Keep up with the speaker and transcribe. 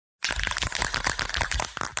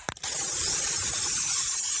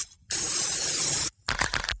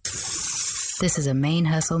This is a Main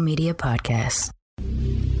Hustle Media podcast.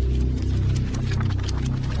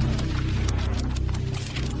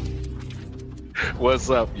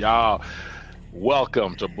 What's up, y'all?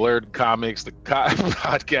 Welcome to Blurred Comics, the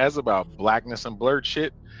podcast about blackness and blurred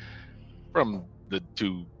shit from the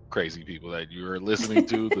two crazy people that you are listening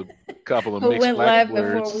to, the couple of Who mixed went black live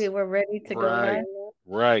blurs. before we were ready to go live.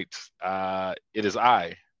 Right. It is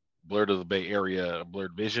I, Blurred of the Bay Area,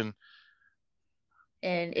 Blurred Vision.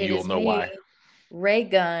 And you will know me, why. Ray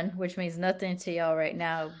Gun, which means nothing to y'all right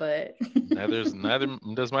now, but neither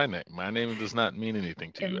does my name. My name does not mean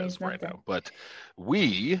anything to you as of right now. But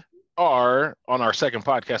we are on our second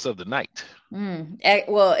podcast of the night.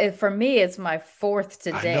 Well, for me, it's my fourth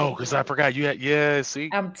today. I know, because I forgot you had. See,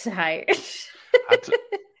 I'm tired.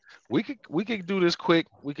 We could do this quick.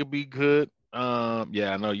 We could be good.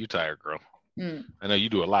 Yeah, I know you tired, girl. I know you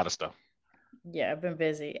do a lot of stuff. Yeah, I've been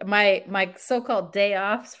busy. My so-called day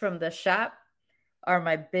offs from the shop are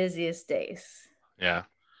my busiest days. Yeah,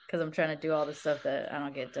 because I'm trying to do all the stuff that I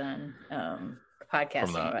don't get done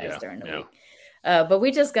podcasting wise during the week. But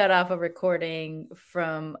we just got off a recording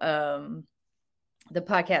from the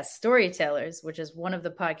podcast Storytellers, which is one of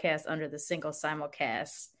the podcasts under the single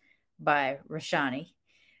simulcast by Rashani.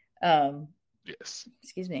 Yes.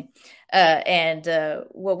 Excuse me. And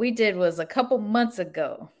what we did was a couple months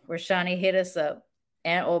ago, Rashani hit us up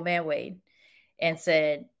and Old Man Wade and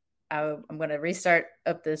said, I'm going to restart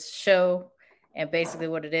up this show. And basically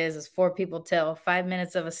what it is 4 people tell 5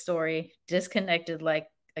 minutes of a story disconnected like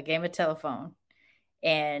a game of telephone.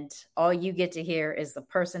 And all you get to hear is the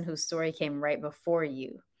person whose story came right before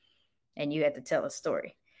you. And you had to tell a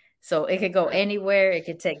story. So it could go anywhere. It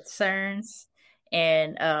could take turns.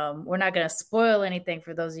 And we're not going to spoil anything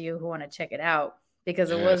for those of you who want to check it out because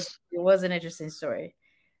it was an interesting story.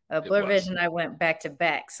 Blur Vision and I went back to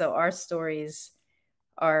back. So our stories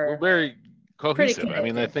are very cohesive. I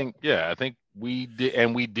mean, I think we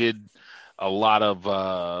did a lot of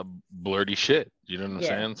blurty shit. You know what I'm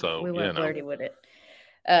saying? So we went blurty with it.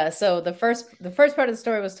 So the first part of the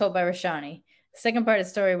story was told by Rashani. The second part of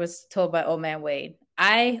the story was told by Old Man Wade.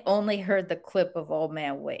 I only heard the clip of Old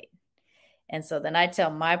Man Wade. And so then I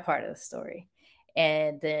tell my part of the story.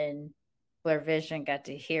 And then Blur Vision got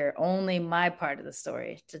to hear only my part of the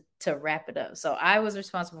story to wrap it up. So I was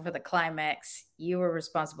responsible for the climax. You were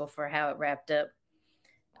responsible for how it wrapped up.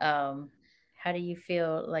 How do you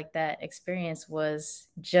feel like that experience was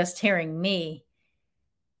just hearing my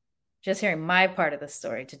part of the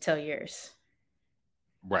story to tell yours?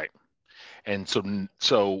 Right. And so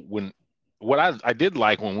what I did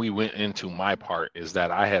like when we went into my part is that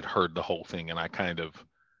I had heard the whole thing and I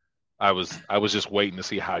was just waiting to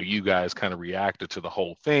see how you guys kind of reacted to the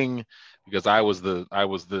whole thing because I was the when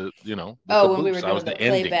we were doing the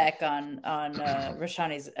playback on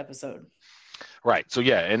Rashani's episode. Right. So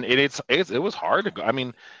yeah, and it was hard to go. I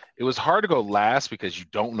mean, it was hard to go last because you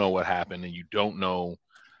don't know what happened and you don't know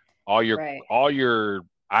all your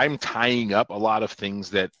I'm tying up a lot of things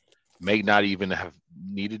that may not even have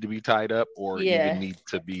needed to be tied up or even need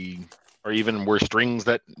to be, or even were strings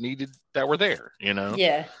that were there, you know?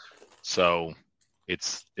 Yeah. So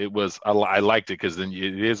I liked it because then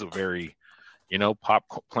it is a very,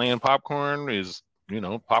 playing popcorn is,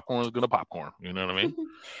 popcorn is going to popcorn. You know what I mean?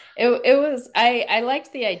 It was, I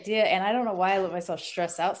liked the idea and I don't know why I let myself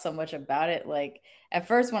stress out so much about it. Like at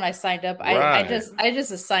first when I signed up, I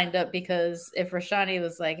just signed up because if Rashani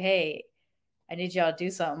was like, hey, I need y'all to do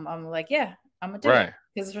something. I'm like, yeah, I'm going to do it.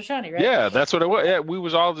 Because it's Rashani, right? Yeah, that's what it was. Yeah, we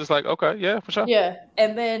was all just like, okay, yeah, for sure. Yeah,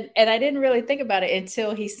 and I didn't really think about it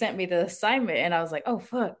until he sent me the assignment, and I was like, oh,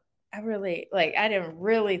 fuck. I didn't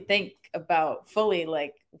really think about fully,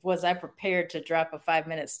 like, was I prepared to drop a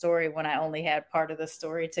 5-minute story when I only had part of the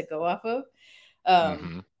story to go off of?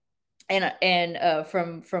 And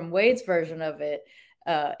from Wade's version of it,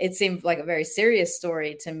 it seemed like a very serious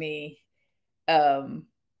story to me.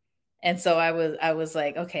 And so I was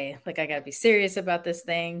like, okay, like I gotta be serious about this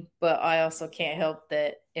thing, but I also can't help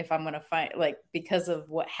that if I'm gonna find, like, because of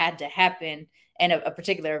what had to happen and a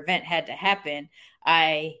particular event had to happen,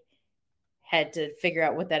 I had to figure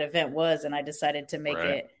out what that event was, and I decided to make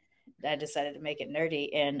it nerdy,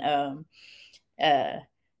 and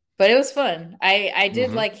but it was fun. I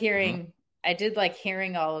did like hearing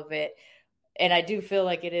all of it, and I do feel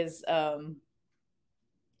like it is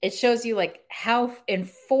it shows you like how in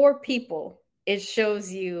 4 people, it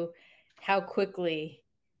shows you how quickly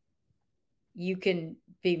you can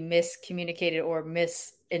be miscommunicated or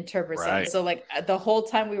misinterpret something. So like the whole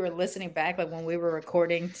time we were listening back, like when we were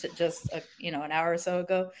recording to just an hour or so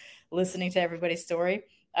ago, listening to everybody's story,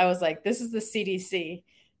 I was like, this is the CDC.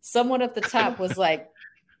 Someone at the top was like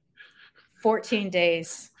 14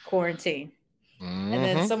 days quarantine. Mm-hmm. And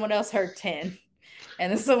then someone else heard 10.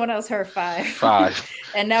 And then someone else heard 5.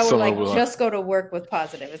 And now we're like, just go to work with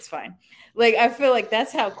positive. It's fine. Like, I feel like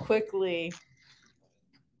that's how quickly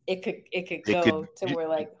it could go to where,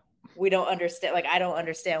 like, we don't understand. Like, I don't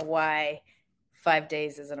understand why 5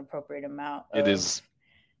 days is an appropriate amount. It is.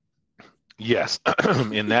 Yes.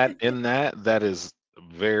 in that is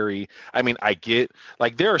very, I mean, I get,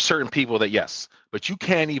 like, there are certain people that, yes, but you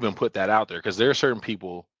can't even put that out there, because there are certain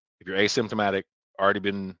people, if you're asymptomatic, already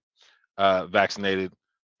been vaccinated,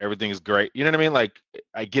 everything is great. You know what I mean? Like,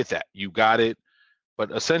 I get that. You got it.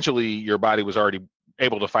 But essentially your body was already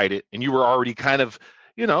able to fight it, and you were already kind of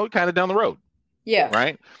down the road. Yeah.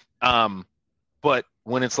 Right. But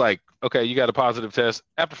when it's like, okay, you got a positive test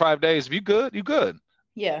after 5 days, if you good, you good.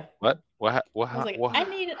 Yeah. What? I was like, I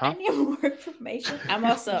need more information. I'm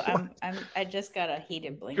also, I just got a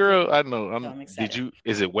heated blanket. Girl, I know. I'm excited.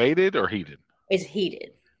 Is it weighted or heated? It's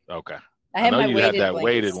heated. Okay. I have my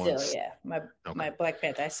weighted blanket still. Yeah. My Black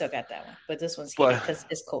Panther, I still got that one, but this one's heated because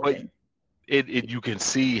it's cold. But you can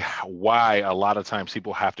see why a lot of times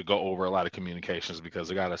people have to go over a lot of communications, because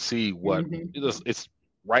they got to see what it's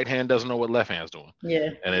right hand doesn't know what left hand's doing.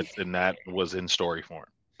 Yeah. And that was in story form.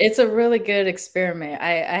 It's a really good experiment.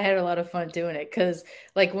 I had a lot of fun doing it, because,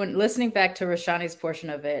 like, when listening back to Rashani's portion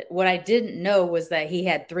of it, what I didn't know was that he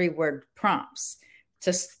had 3-word prompts to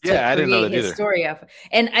I didn't know that his either. Story off.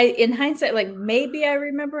 And in hindsight, like, maybe I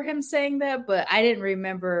remember him saying that, but I didn't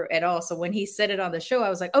remember at all. So when he said it on the show, I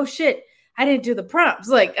was like, oh shit, I didn't do the prompts.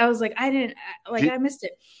 Like, I was like, I missed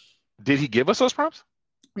it. Did he give us those prompts?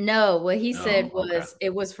 No, what he said was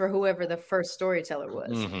it was for whoever the first storyteller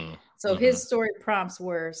was. Mm-hmm. So his story prompts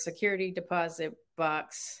were security deposit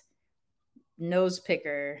box, nose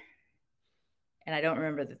picker, and I don't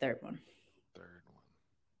remember the third one.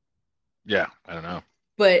 Yeah, I don't know.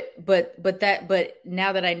 But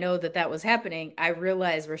now that I know that was happening, I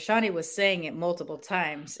realized Rashani was saying it multiple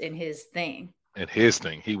times in his thing.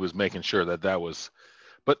 He was making sure that was,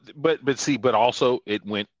 but also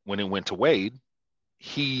when it went to Wade,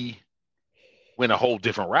 he went a whole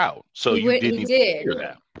different route. So he did hear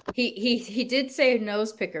that. He did say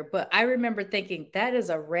nose picker, but I remember thinking that is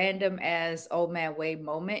a random as old man Wade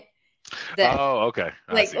moment. Okay.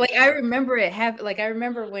 I remember it I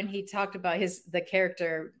remember when he talked about the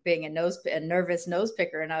character being a nervous nose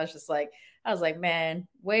picker, and I was like, man,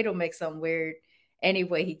 Wade will make something weird any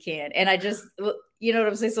way he can. And I just, you know what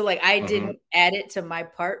I'm saying? So, like, I didn't add it to my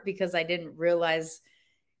part because I didn't realize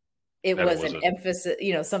it was an emphasis,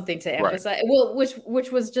 something to emphasize. Right. Well,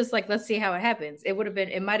 which was just like, let's see how it happens. It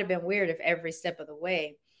might have been weird if every step of the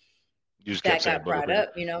way that got brought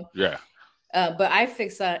up, Yeah. But I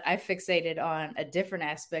fixated on a different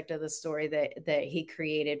aspect of the story that he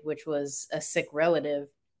created, which was a sick relative.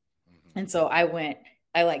 Mm-hmm. And so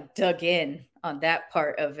I dug in on that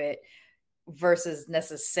part of it versus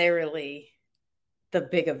necessarily the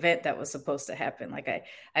big event that was supposed to happen. Like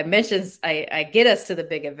I mentioned, I get us to the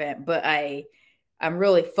big event, but I'm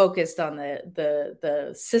really focused on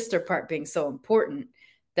the sister part being so important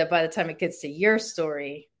that by the time it gets to your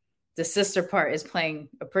story, the sister part is playing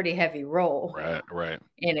a pretty heavy role right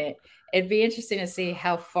in it. It'd be interesting to see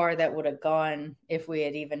how far that would have gone if we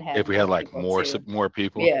had even had like more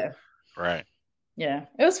people. Yeah. Right. Yeah.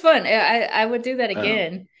 It was fun. I would do that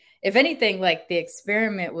again. If anything, like, the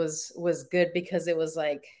experiment was good because it was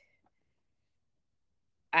like,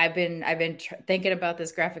 I've been thinking about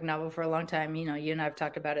this graphic novel for a long time. You and I've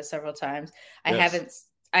talked about it several times. Yes.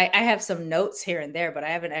 I have some notes here and there, but I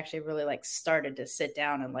haven't actually really like started to sit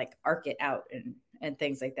down and like arc it out and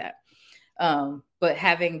things like that. But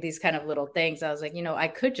having these kind of little things, I was like, I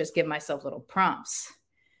could just give myself little prompts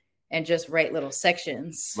and just write little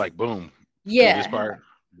sections. Like, boom. Yeah. Do this part.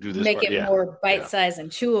 Do this make part. It more bite-sized and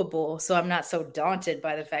chewable, so I'm not so daunted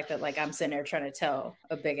by the fact that, like, I'm sitting there trying to tell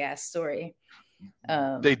a big ass story.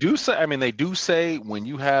 They do say when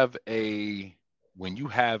you have a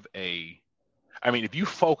if you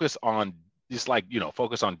focus on just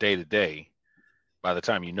focus on day to day, by the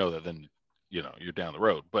time that, then you're down the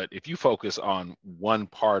road. But if you focus on one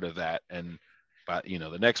part of that and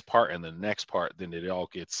the next part and the next part, then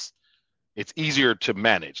it's easier to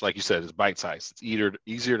manage. Like you said, it's bite-sized. It's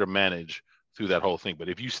easier to manage through that whole thing. But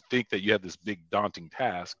if you think that you have this big daunting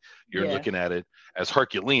task, you're looking at it as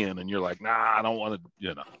Herculean, and you're like, nah, I don't want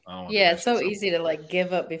to, it's so easy to like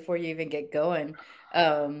give up before you even get going.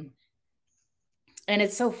 And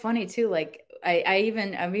it's so funny too. Like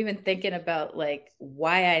I'm even thinking about like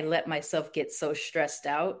why I let myself get so stressed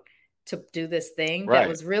out to do this thing that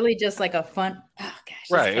was really just like a fun. Oh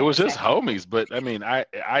gosh! Right. It was just homies, but I mean, I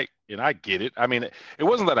get it. I mean, it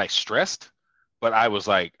wasn't that I stressed. but I was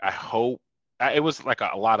like, I hope it was like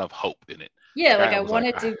a lot of hope in it. Yeah, Like like I I was want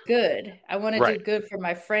like, to do good. I want to do right. good for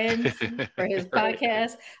my friends, for his Right.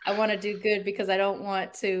 podcast. I want to do good because I don't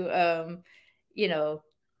want to, you know,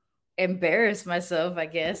 embarrass myself, I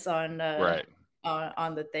guess, Right.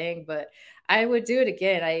 on the thing. But I would do it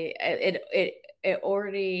again. It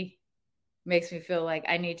already makes me feel like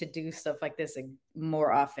I need to do stuff like this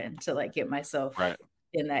more often to like get myself Right.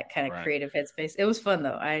 in that kind of Right. creative headspace. It was fun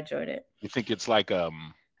though. I enjoyed it. You think it's like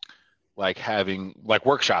having like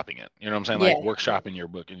workshopping it, you know what I'm saying? Yeah. Like workshopping your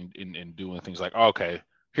book and doing things like, oh, okay,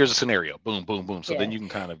 here's a scenario, boom, boom, boom. So Yeah. then you can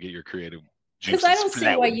kind of get your creative Because I juices don't see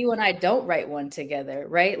why flowing. you and I don't write one together,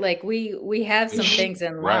 right? Like we have some things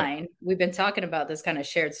in Right. line. We've been talking about this kind of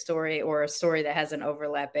shared story or a story that has an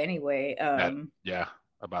overlap anyway.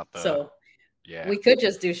 About the So yeah. we could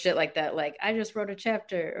just do shit like that. Like I just wrote a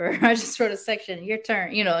chapter or I just wrote a section, your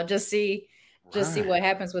turn, just see what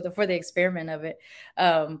happens with it for the experiment of it.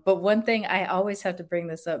 But one thing I always have to bring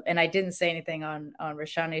this up, and I didn't say anything on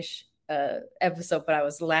Rashani's episode, but I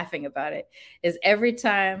was laughing about it, is every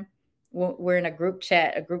time we're in a group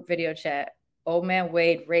video chat, old man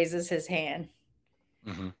Wade raises his hand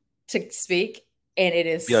to speak, and it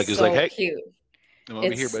is so like, hey, cute. I'm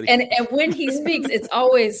over here, buddy. And when he speaks, it's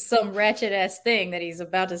always some ratchet ass thing that he's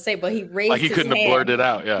about to say, but he raised like he his couldn't hand. have blurted it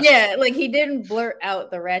out. Yeah, like he didn't blurt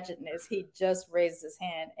out the ratchetness. He just raised his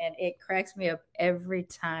hand, and it cracks me up every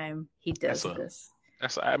time he does this.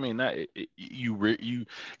 I mean, that you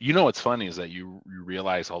know what's funny is that you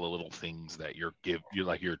realize all the little things that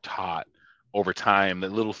you're taught over time.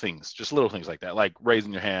 That little things, just little things like that, like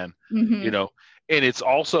raising your hand, And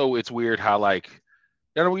it's weird how like,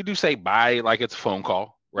 we do say bye like it's a phone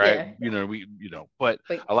call, right? Yeah. But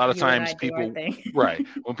a lot of times people, right,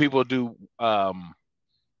 when people do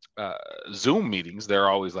Zoom meetings, they're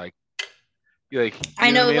always like, I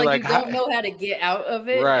know, like you don't know how to get out of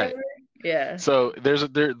it, right? Ever. Yeah. So there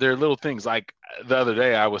are little things. Like the other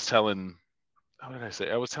day, I was telling, what did I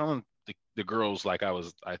say? I was telling the girls, like I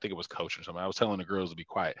think it was coach or something. I was telling the girls to be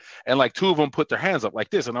quiet, and like two of them put their hands up like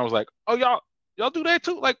this, and I was like, oh, y'all do that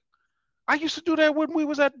too? Like I used to do that when we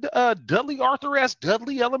was at Arthur S.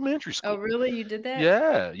 Dudley Elementary School. Oh, really? You did that?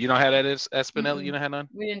 Yeah. You know how that is at Spinelli? Mm-hmm. You know how none?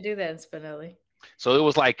 We didn't do that in Spinelli. So it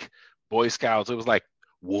was like Boy Scouts. It was like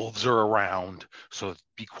wolves are around, so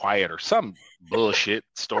be quiet, or some bullshit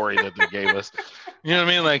story that they gave us. You know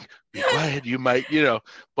what I mean? Like, be quiet, you might,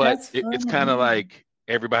 but it's kind of like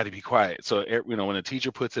everybody be quiet. So, when a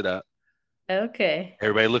teacher puts it up, okay,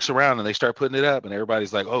 everybody looks around and they start putting it up, and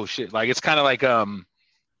everybody's like, oh shit. Like, it's kind of like,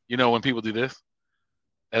 when people do this,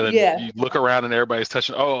 and then you look around and everybody's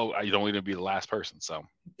touching. Oh, you don't want to be the last person. So,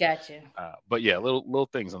 gotcha. But yeah, little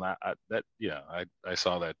things, and I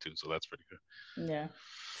saw that too. So that's pretty good. Yeah.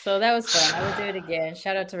 So that was fun. I would do it again.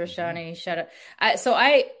 Shout out to Rashani. Shout out.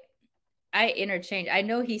 I interchange. I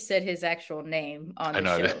know he said his actual name on the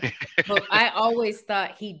show, but I always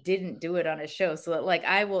thought he didn't do it on his show. So like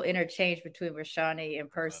I will interchange between Rashani in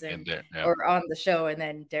person or on the show, and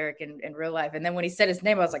then Derek in real life. And then when he said his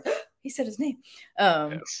name, I was like, oh, he said his name.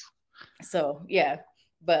 Yes. So yeah,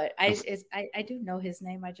 but I do know his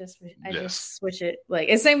name. I just switch it. Like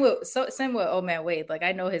it's same with Old Man Wade. Like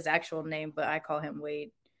I know his actual name, but I call him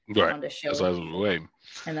Wade. Right. On the show. That's Wade.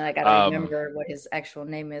 And then I gotta remember what his actual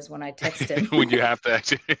name is when I text him. When you have to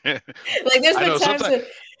actually like there's been times when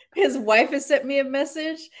his wife has sent me a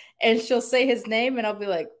message and she'll say his name and I'll be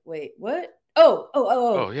like, wait, what?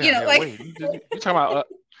 Oh, yeah, like wait, you're talking about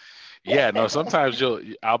no, sometimes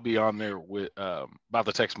I'll be on there with about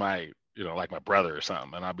to text my like my brother or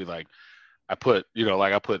something, and I'll be like, I put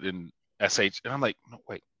in SH and I'm like, no,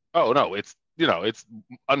 wait, oh no, it's it's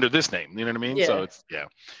under this name, you know what I mean? Yeah. So it's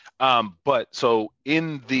but so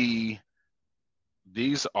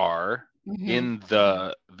these are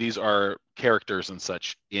characters and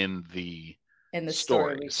such in the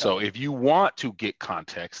story. So if you want to get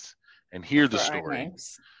context and hear the story,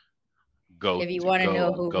 if you want to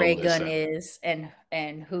know who Ray Gunn is and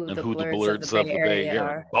who the Blurs of the Bay Area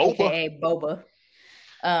are, aka Boba,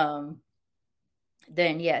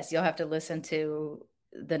 then yes, you'll have to listen to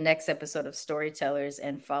the next episode of Storytellers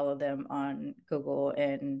and follow them on Google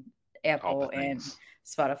and Apple and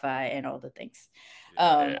Spotify and all the things.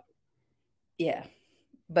 Yeah,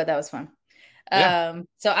 but that was fun.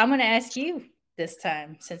 So I'm going to ask you this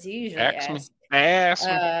time, since you usually ask me.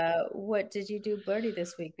 What did you do blurty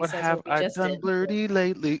this week? What have I done blurty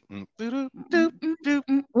lately?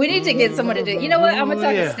 We need to get someone to do. You know what? I'm going to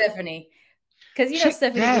talk to Stephanie, because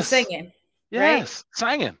Stephanie was singing. Yes, right?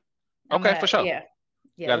 Singing. Okay, for sure. Yeah.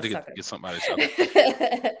 Got to get somebody.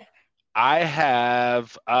 I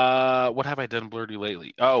have. What have I done blurty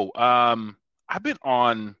lately? I I've been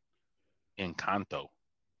on Encanto.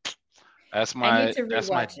 That's my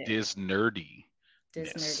Disnerdiness.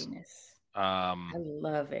 Disnerdiness. I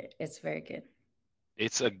love it. It's very good.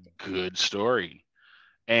 It's a good story.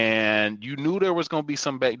 And you knew there was going to be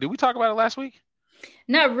some did we talk about it last week?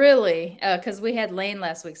 Not really, because we had Lane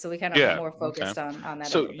last week, so we kind of more focused on that.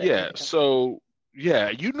 So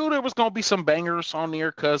you knew there was going to be some bangers on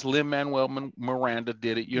there because Lin-Manuel Miranda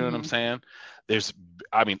did it. You know what I'm saying?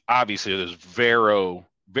 Obviously there's very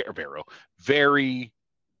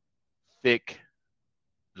thick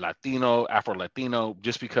Afro-Latino,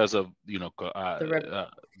 just because of the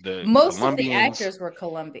most of the actors were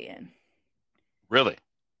Colombian. Really?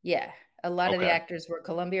 Yeah, a lot of the actors were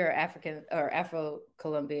Colombian or African or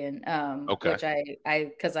Afro-Colombian. Which I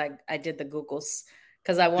did the Googles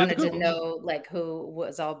because I wanted to know like who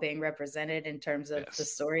was all being represented in terms of the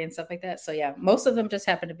story and stuff like that. So yeah, most of them just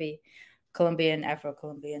happened to be Colombian,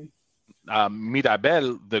 Afro-Colombian.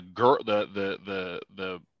 Mirabel, the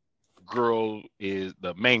girl is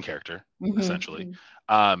the main character, essentially.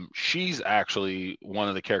 She's actually one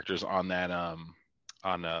of the characters on that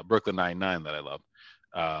on Brooklyn Nine-Nine that I love.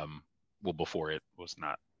 Before it was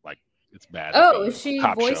not like it's bad. Oh, is she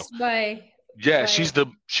voiced by? Yeah, she's the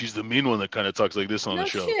mean one that kind of talks like this on the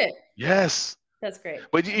show. Shit. Yes, that's great.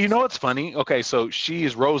 But you know what's funny? Okay, so she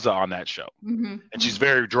is Rosa on that show, and she's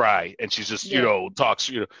very dry, and she's just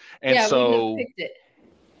talks and so we picked it.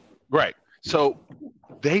 Right. So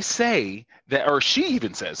they say that, or she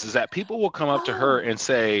even says, is that people will come up to her and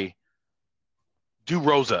say, do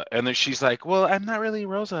Rosa. And then she's like, well, I'm not really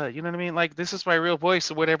Rosa. You know what I mean? Like, this is my real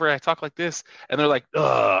voice or whatever. I talk like this. And they're like,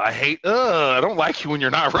 I don't like you when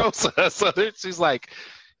you're not Rosa. So she's like,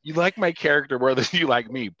 you like my character more than you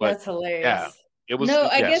like me. But that's hilarious. Yeah, it was. No,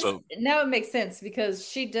 I guess now it makes sense because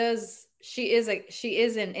she is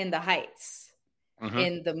in the Heights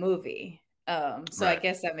in the movie. So right. I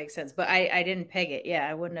guess that makes sense, but I didn't peg it. Yeah,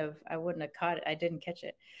 I wouldn't have caught it. I didn't catch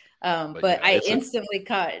it. But I instantly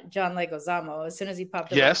caught John Leguizamo as soon as he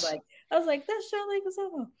popped up. Yes. I was like, that's John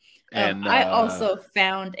Leguizamo. And I also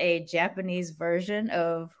found a Japanese version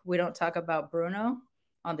of "We Don't Talk About Bruno"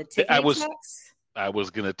 on the TikToks. I was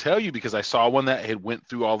gonna tell you because I saw one that had went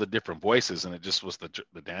through all the different voices, and it just was the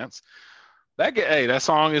dance. That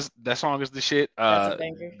song is the shit.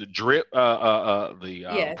 The drip,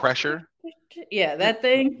 pressure. Yeah, that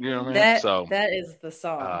thing. You know what I mean? So that is the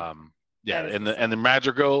song. And the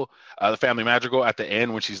madrigal, the family madrigal at the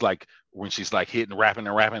end when she's like hitting rapping,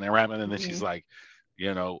 and then she's like,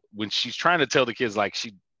 when she's trying to tell the kids like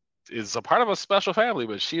she is a part of a special family,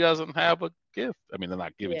 but she doesn't have a gift. I mean, they're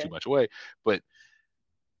not giving too much away, but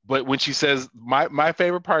when she says my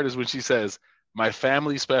favorite part is when she says, my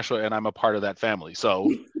family's special and I'm a part of that family. So,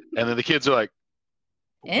 and then the kids are like,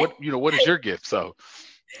 what is your gift? So,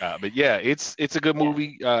 but yeah, it's a good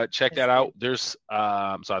movie. Check that out. There's,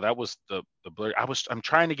 so that was the blur. I'm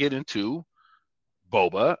trying to get into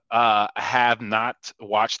Boba. I have not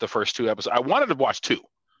watched the first 2 episodes. I wanted to watch 2,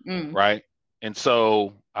 right? And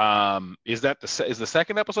so, is the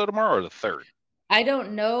second episode tomorrow or the third? I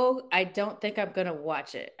don't know. I don't think I'm gonna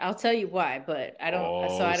watch it. I'll tell you why, but I don't.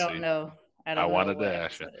 So I don't know. I wanted to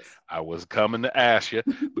ask you. I was coming to ask you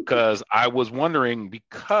because I was wondering,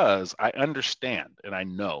 because I understand and I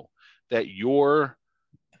know that your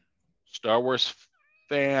Star Wars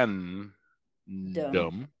fandom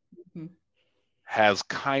has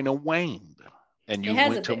kind of waned, and you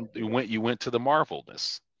went to the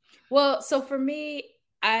Marvelness. Well, so for me,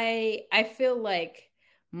 I feel like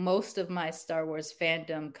most of my Star Wars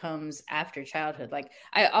fandom comes after childhood. Like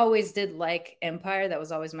I always did like Empire. That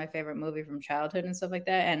was always my favorite movie from childhood and stuff like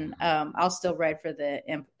that. And I'll still ride for the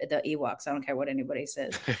Ewoks. I don't care what anybody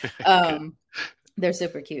says. They're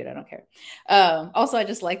super cute. I don't care. Also, I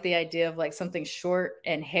just like the idea of like something short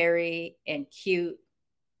and hairy and cute.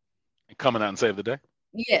 Coming out and save the day.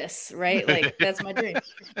 Yes, right. Like that's my dream.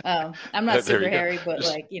 I'm not super hairy, but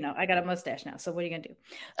like I got a mustache now. So what are you gonna do?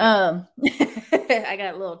 I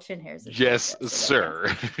got little chin hairs. Yes, like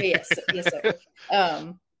sir. Yes, sir.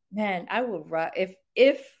 Man, I would rock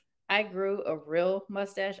if I grew a real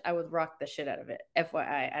mustache. I would rock the shit out of it.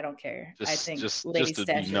 FYI, I don't care. I think just to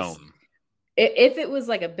be known. If it was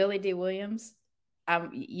like a Billy D. Williams,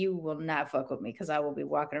 you will not fuck with me because I will be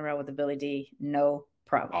walking around with a Billy D. No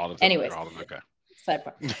problem. Anyways. Okay. Side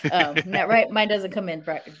part. Right, mine doesn't come in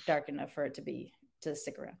dark enough for it to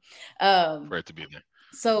stick around. For it to be there.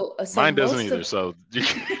 So mine doesn't either. So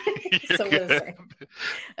so we're the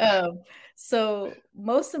same. So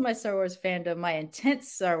most of my Star Wars fandom, my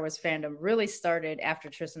intense Star Wars fandom, really started after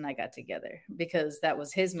Tristan and I got together, because that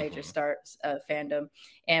was his major start fandom.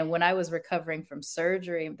 And when I was recovering from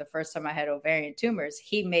surgery, the first time I had ovarian tumors,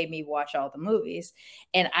 he made me watch all the movies,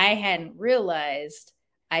 and I hadn't realized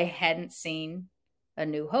I hadn't seen A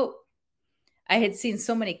New Hope. I had seen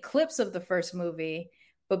so many clips of the first movie,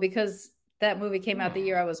 but because that movie came out the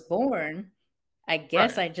year I was born, I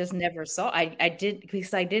guess I just never saw. I did,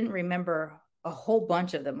 because I didn't remember a whole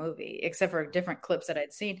bunch of the movie except for different clips that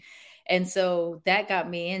I'd seen. And so that got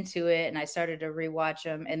me into it, and I started to rewatch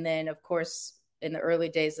them. And then, of course, in the early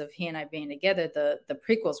days of he and I being together, the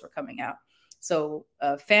prequels were coming out. So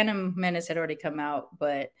Phantom Menace had already come out,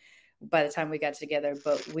 but by the time we got together,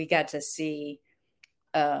 but we got to see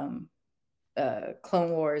Clone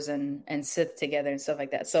Wars and Sith together and stuff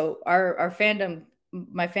like that. So our fandom,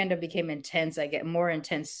 my fandom became intense. I get more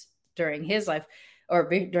intense during his life, or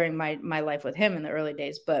during my life with him in the early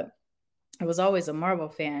days. But I was always a Marvel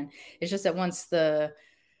fan. It's just that once the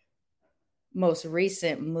most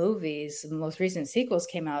recent movies, the most recent sequels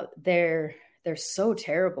came out, they're so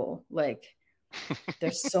terrible. Like,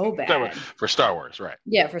 they're so bad for Star Wars, right?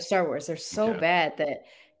 Yeah, for Star Wars, they're so bad that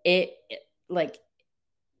it like.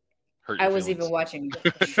 I was even watching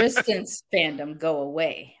Tristan's fandom go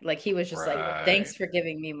away. Like, he was just like, thanks for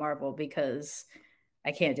giving me Marvel, because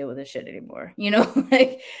I can't deal with this shit anymore. You know,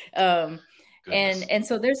 like, and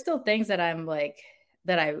so there's still things that I'm like,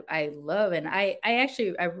 that I love. And I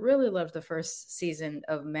really loved the first season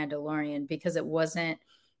of Mandalorian, because it wasn't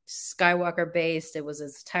Skywalker based. It was an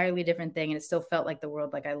entirely different thing, and it still felt like the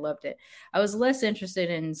world. Like, I loved it. I was less interested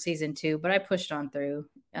in season 2, but I pushed on through.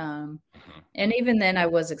 And even then, I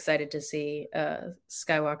was excited to see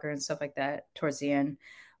Skywalker and stuff like that towards the end.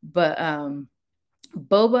 But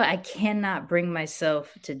Boba, I cannot bring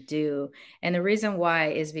myself to do, and the reason why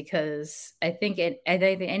is because I think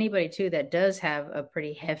anybody too that does have a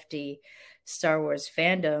pretty hefty Star Wars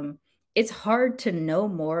fandom, it's hard to know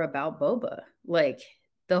more about Boba. Like,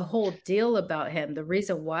 the whole deal about him, the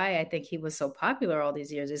reason why I think he was so popular all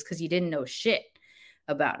these years is because you didn't know shit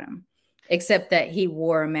about him, except that he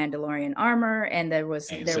wore Mandalorian armor, and he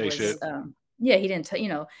didn't,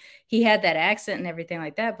 he had that accent and everything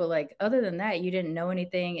like that. But like, other than that, you didn't know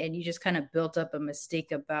anything, and you just kind of built up a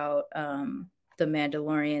mystique about the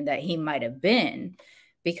Mandalorian that he might have been,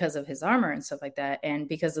 because of his armor and stuff like that, and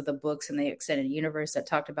because of the books and the extended universe that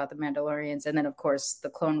talked about the Mandalorians, and then of course the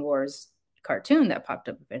Clone Wars cartoon that popped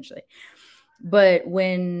up eventually. But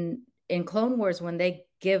when in Clone Wars, when they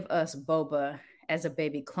give us Boba as a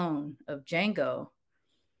baby clone of Jango,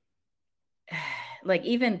 like,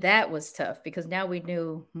 even that was tough, because now we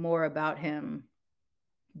knew more about him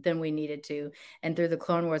than we needed to, and through the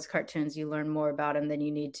Clone Wars cartoons you learn more about him than you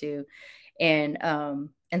need to, and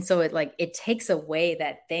so it takes away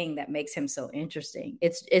that thing that makes him so interesting.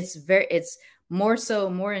 It's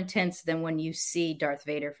more intense than when you see Darth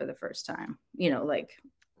Vader for the first time,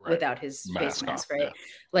 without his face mask,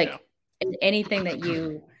 right? Anything that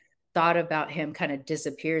you thought about him kind of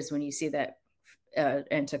disappears when you see that,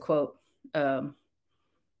 and to quote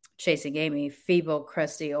Chasing Amy, feeble,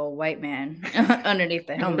 crusty old white man underneath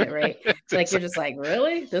the helmet, right? Like, you're just like,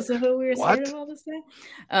 really? This is who we were scared of all this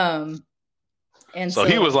time? And so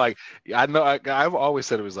he was like, I know, I've always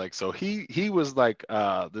said it was like, so he was like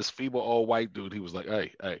this feeble old white dude. He was like,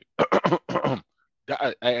 hey,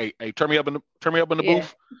 hey, turn me up in the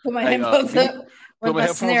booth. Put my headphones up. Put my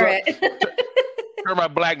headphones up. Turn my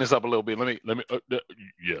blackness up a little bit. Let me.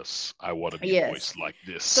 Yes, I want to be voiced like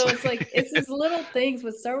this. So it's like, it's these little things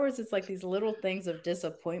with Star Wars. It's like these little things of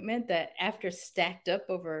disappointment that, after stacked up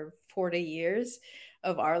over 40 years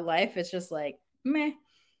of our life, it's just like, meh.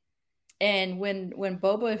 And when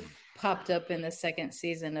Boba popped up in the second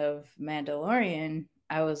season of Mandalorian,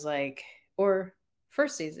 I was like, or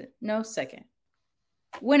first season, no, second.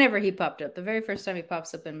 Whenever he popped up, the very first time he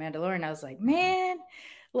pops up in Mandalorian, I was like, man,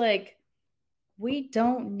 like, we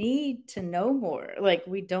don't need to know more. Like,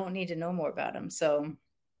 we don't need to know more about him. So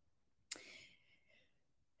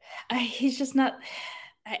he's just not.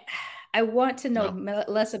 I want to know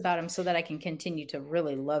less about him so that I can continue to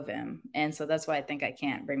really love him. And so that's why I think I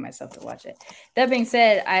can't bring myself to watch it. That being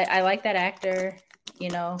said, I like that actor,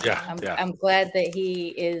 I'm glad that he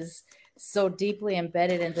is so deeply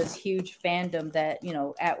embedded in this huge fandom that,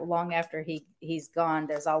 long after he's gone,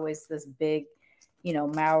 there's always this big,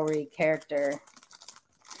 Maori character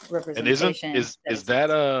representation. And is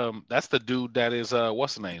that that's the dude that is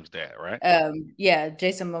what's the name's dad, right? Yeah,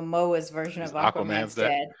 Jason Momoa's version of Aquaman's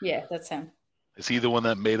dad. Yeah, that's him. Is he the one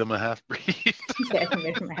that made him a half breed? Yeah, he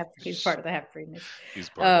made him he's part of the half breedness. He's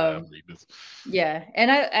part of the half breedness. Yeah, and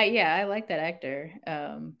I like that actor.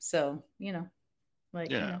 So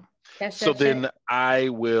So then I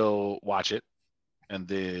will watch it, and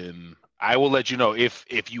then I will let you know if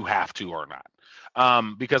you have to or not.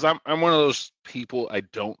 Because I'm one of those people. I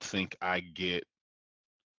don't think I get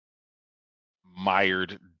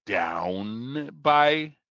mired down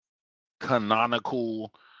by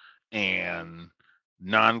canonical and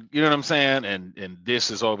non, you know what I'm saying? And this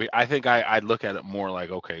is over. I think I look at it more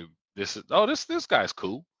like, okay, this guy's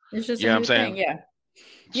cool. It's just a new thing, yeah.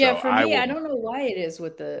 Yeah, So for me, I don't know why it is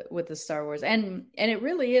with the Star Wars, and it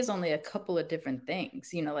really is only a couple of different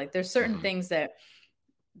things. Like there's certain things that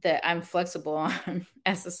I'm flexible on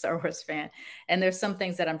as a Star Wars fan, and there's some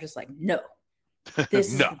things that I'm just like, no,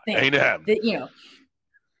 this is the thing. Ain't happening.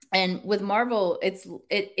 And with Marvel,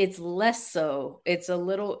 it's less so. It's a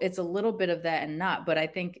little bit of that and not. But I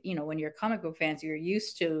think when you're comic book fans, you're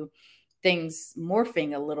used to things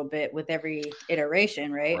morphing a little bit with every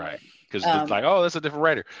iteration, right? Right. Because it's like, oh, that's a different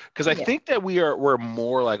writer. Because I think that we're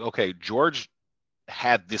more like, okay, George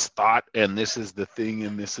had this thought, and this is the thing,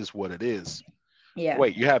 and this is what it is. Yeah.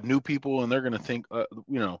 Wait, you have new people, and they're going to think, or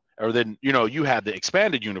then you had the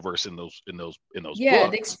expanded universe in those yeah,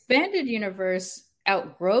 books. The expanded universe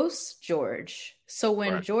outgrows George. So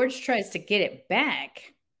when George tries to get it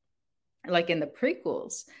back, like in the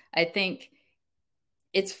prequels, I think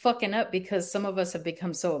it's fucking up because some of us have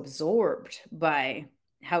become so absorbed by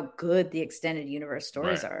how good the extended universe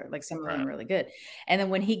stories are. Like some of them are really good. And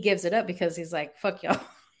then when he gives it up because he's like, fuck y'all,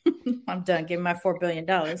 I'm done. Give me my $4 billion.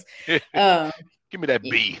 Give me that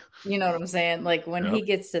B. You know what I'm saying? Like when he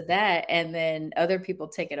gets to that and then other people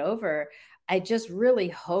take it over, I just really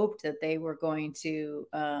hoped that they were going to,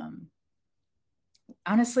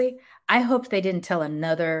 honestly, I hoped they didn't tell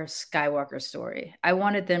another Skywalker story. I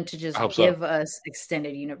wanted them to just give us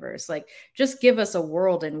extended universe, like just give us a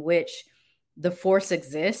world in which the Force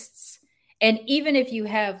exists. And even if you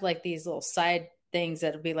have like these little side things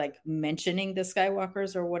that'll be like mentioning the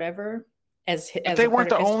Skywalkers or whatever, as they weren't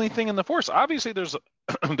the only thing in the Force. Obviously, there's a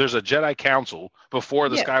Jedi Council before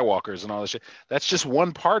the Skywalkers and all this shit. That's just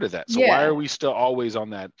one part of that. So why are we still always on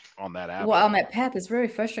that avenue? Well, on that path, it's very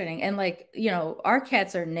frustrating. And like our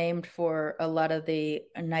cats are named for a lot of the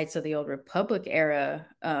Knights of the Old Republic era,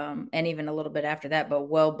 and even a little bit after that, but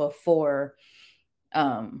well before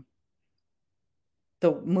the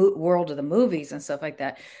world of the movies and stuff like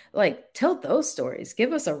that. Like, tell those stories.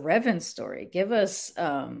 Give us a Revan story. Give us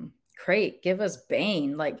Crate. Give us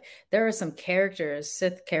Bane. Like, there are some characters,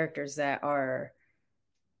 Sith characters that are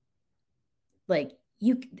like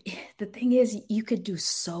the thing is, you could do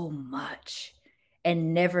so much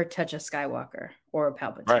and never touch a Skywalker or a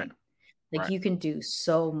Palpatine. Right. Like you can do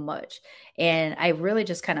so much. And I really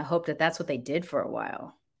just kind of hope that that's what they did for a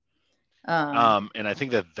while. And I think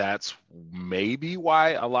that that's maybe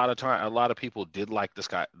why a lot of people did like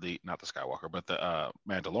not the Skywalker, but the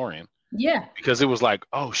Mandalorian. Yeah. Because it was like,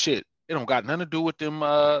 oh shit, it don't got nothing to do with them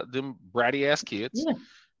bratty ass kids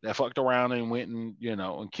that fucked around and went and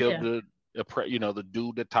and killed the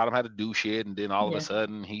dude that taught him how to do shit, and then all of a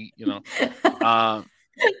sudden he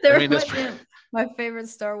my favorite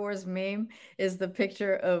Star Wars meme is the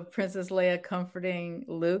picture of Princess Leia comforting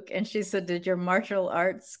Luke, and she said, "Did your martial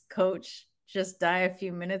arts coach just die a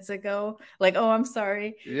few minutes ago?" Like, oh, I'm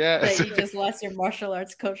sorry that you just lost your martial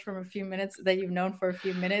arts coach from a few minutes that you've known for a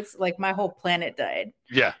few minutes. Like, my whole planet died.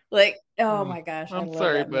 Yeah. Like, oh my gosh, I'm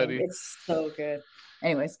sorry, buddy. Meme. It's so good.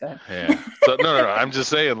 Anyways, go ahead. Yeah. So no. I'm just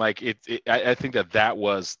saying, like, I think that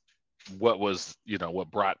was what was what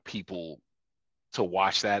brought people to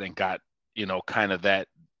watch that and got kind of that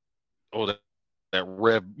rev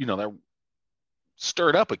that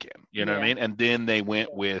stirred up again. You know what I mean? And then they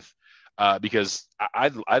went with because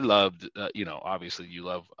I loved obviously you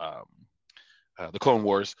love the Clone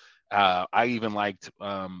Wars. I even liked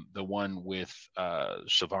the one with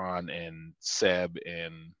Siobhan and Seb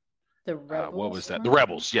and the Rebels. What was that? The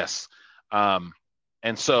Rebels, yes.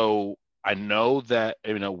 And so I know that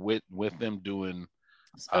with them doing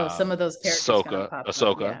some of those characters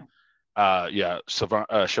Ahsoka.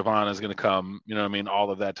 Siobhan is going to come. You know what I mean?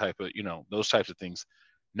 All of that type of those types of things.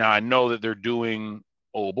 Now I know that they're doing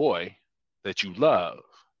Old Boy that you love.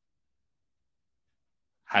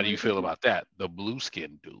 How do you feel about that? The blue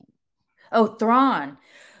skin dude. Oh, Thrawn.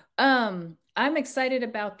 I'm excited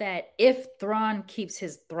about that if Thrawn keeps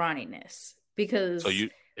his Thrawniness, because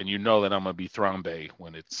and you know that I'm gonna be Thrambe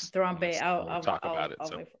when Thrambe. we talk about it.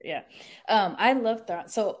 I'll wait for, yeah. I love Thrawn.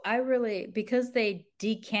 So I really, because they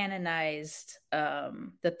decanonized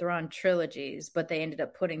the Thrawn trilogies, but they ended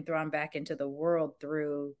up putting Thrawn back into the world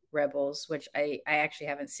through Rebels, which I actually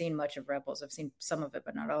haven't seen much of Rebels. I've seen some of it,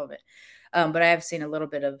 but not all of it. But I have seen a little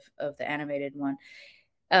bit of the animated one.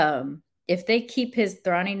 If they keep his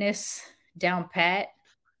Thrawniness down pat,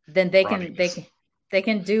 then they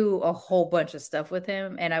can do a whole bunch of stuff with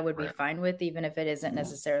him, and I would be fine with, even if it isn't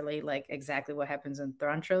necessarily like exactly what happens in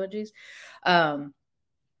Thrawn trilogies. For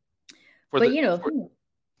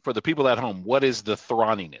the people at home, what is the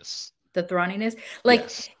Thrawniness? The Thrawniness, like,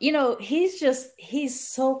 he's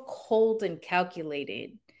so cold and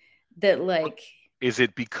calculated that, like, is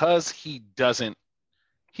it because he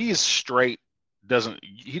is straight?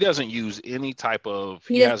 He doesn't use any type of,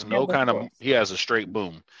 he has no kind of, he has a straight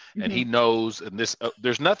boom, and he knows, and this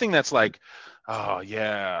there's nothing that's like, oh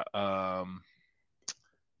yeah,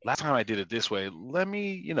 last time I did it this way, let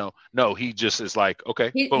me, no, he just is like,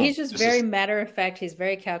 okay, he's just very matter of fact. He's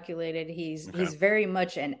very calculated. He's very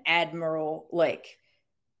much an admiral, like,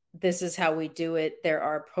 this is how we do it, there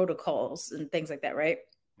are protocols and things like that, right?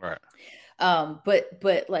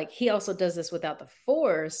 But like, he also does this without the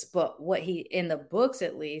Force. But what he, in the books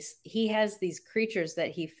at least, he has these creatures that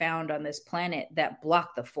he found on this planet that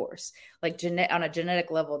block the Force, like on a genetic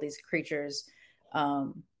level. These creatures,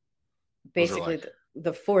 basically, like,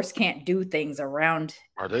 the Force can't do things around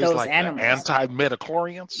those like animals.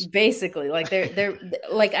 Anti-midichlorians, basically. Like, they're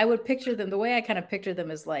like, I would picture them, the way I kind of picture them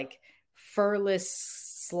is like furless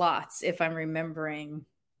sloths, if I'm remembering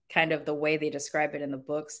kind of the way they describe it in the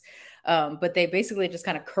books. But they basically just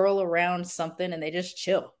kind of curl around something and they just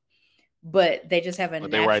chill. But they just have a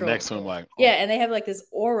natural, right next to him, like, and they have like this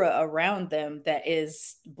aura around them that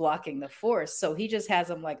is blocking the Force. So he just has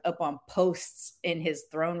them like up on posts in his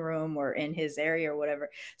throne room or in his area or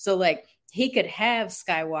whatever. So like, he could have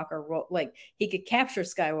Skywalker, like, he could capture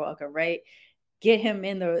Skywalker, right? Get him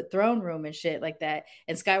in the throne room and shit like that.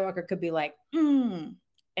 And Skywalker could be like, and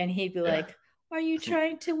he'd be like, are you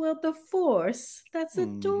trying to wield the Force? That's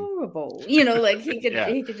adorable. Like, he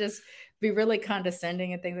could just be really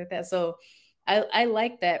condescending and things like that. So I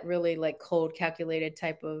like that really, like, cold, calculated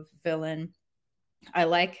type of villain. I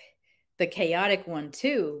like the chaotic one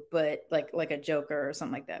too, but like a Joker or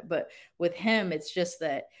something like that. But with him, it's just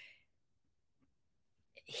that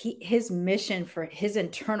his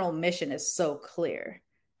internal mission is so clear: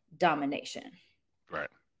 domination. Right.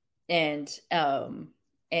 And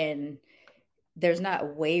there's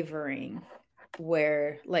not wavering,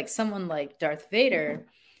 where like someone like Darth Vader,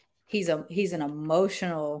 he's an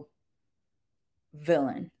emotional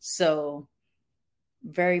villain. So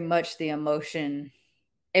very much the emotion,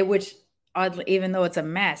 which oddly, even though it's a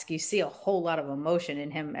mask, you see a whole lot of emotion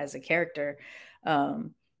in him as a character,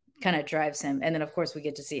 kind of drives him. And then of course we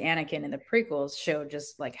get to see Anakin in the prequels show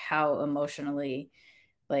just like how emotionally,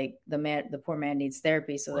 like, the poor man needs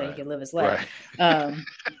therapy so that he can live his life.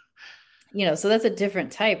 So that's a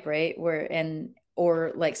different type, right?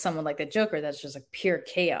 Or like someone like the Joker, that's just like pure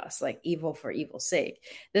chaos, like evil for evil's sake.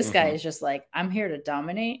 This guy is just like, I'm here to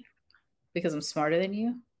dominate because I'm smarter than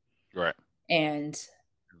you. Right. And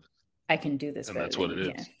I can do this. And better that's than what you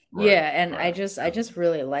it can. is. Right. Yeah. And I just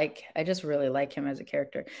really like him as a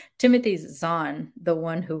character. Timothy Zahn, the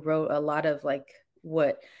one who wrote a lot of like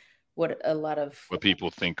what people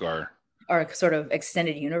think are sort of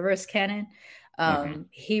extended universe canon.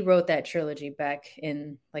 He wrote that trilogy back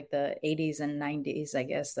in like the 80s and 90s, I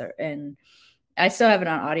guess. And I still have it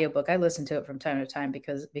on audiobook. I listen to it from time to time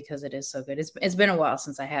because it is so good. It's been a while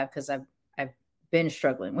since I have, because I've been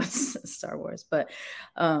struggling with Star Wars, but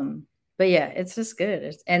yeah, it's just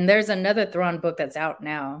good. And there's another Thrawn book that's out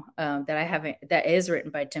now, that is written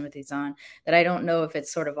by Timothy Zahn, that I don't know if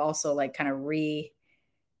it's sort of also like kind of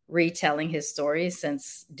retelling his story,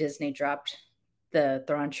 since Disney dropped the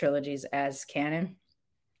Thrawn trilogies as canon.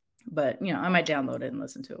 But I might download it and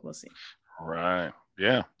listen to it. We'll see. Right.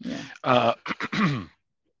 Yeah. I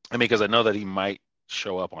mean, because I know that he might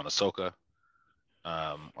show up on Ahsoka,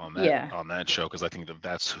 on that show, because I think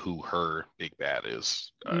that's who her big bad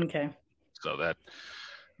is. Okay. So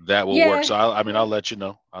that will work. So I'll let you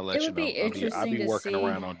know. I'll be working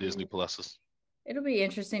around on Disney Pluses. It'll be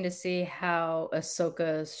interesting to see how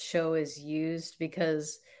Ahsoka's show is used,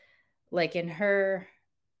 because like in her,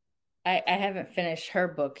 I haven't finished her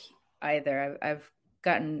book either. I've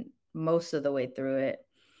gotten most of the way through it.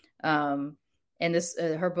 And this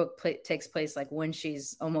her book takes place like when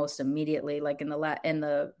she's almost immediately, like in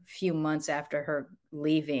the few months after her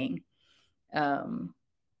leaving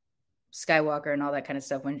Skywalker and all that kind of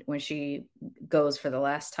stuff when she goes for the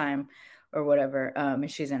last time or whatever,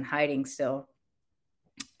 and she's in hiding still.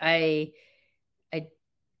 I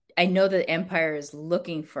know the Empire is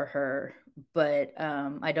looking for her, but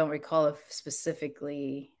I don't recall if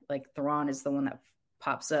specifically like Thrawn is the one that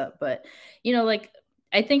pops up. But like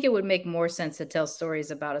I think it would make more sense to tell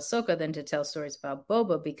stories about Ahsoka than to tell stories about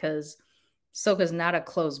Boba, because Ahsoka's not a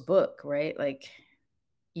closed book, right? Like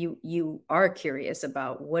you are curious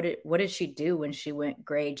about what did she do when she went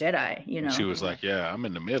gray Jedi, She was like, yeah, I'm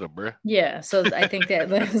in the middle, bro. Yeah, so I think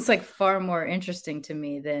that's like far more interesting to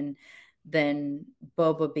me than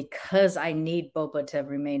Boba, because I need Boba to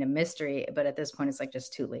remain a mystery, but at this point it's like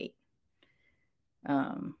just too late.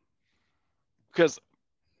 Because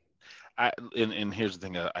and here's the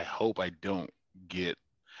thing, I hope I don't get,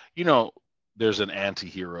 there's an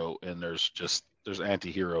anti-hero and there's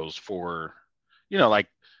anti-heroes for, like,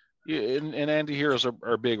 and anti-heroes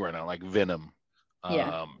are big right now, like Venom.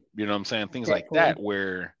 Yeah. You know what I'm saying? Things Deadpool. Like that,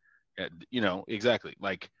 where, exactly,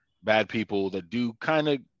 like bad people that do kind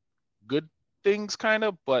of good things, kind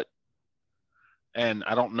of, and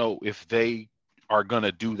I don't know if they are going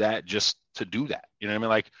to do that just to do that. You know what I mean?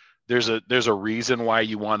 Like there's a reason why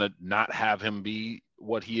you want to not have him be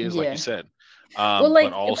what he is, like you said. Well,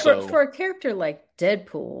 like but also for a character like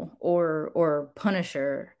Deadpool or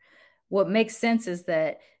Punisher, what makes sense is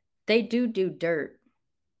that they do dirt,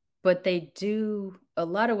 but a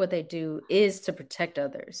lot of what they do is to protect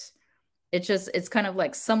others. It's kind of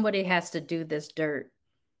like somebody has to do this dirt,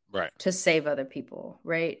 right, to save other people,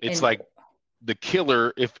 right? It's like the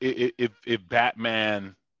killer, if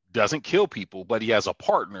Batman doesn't kill people, but he has a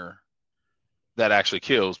partner that actually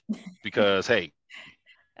kills, because hey,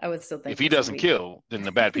 I would still think if he doesn't kill, then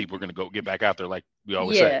the bad people are going to go get back out there, like we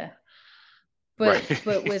always say. But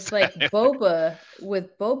with like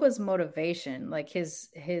Boba's motivation, like his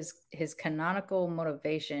canonical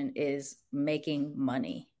motivation is making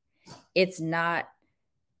money. It's not,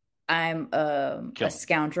 I'm a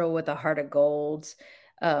scoundrel with a heart of gold.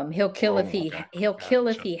 He'll kill if he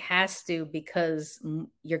has to, because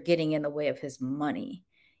you're getting in the way of his money.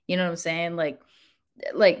 You know what I'm saying?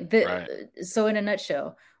 So in a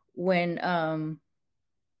nutshell, when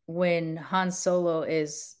Han Solo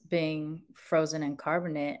is being frozen in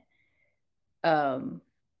carbonate, Boba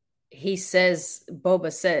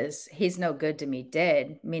says he's no good to me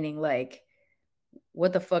dead, meaning like,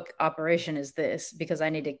 what the fuck operation is this? Because I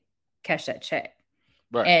need to cash that check.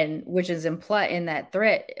 Right. And which is implied in that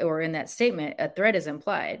threat, or in that statement, a threat is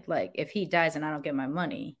implied. Like, if he dies and I don't get my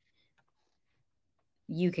money,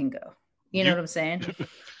 you can go. You know what I'm saying?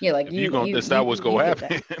 Yeah, like that was going to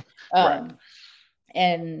happen. Right.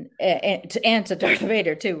 And to Darth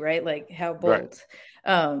Vader too, right? Like, how bold.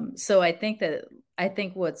 Right. So I think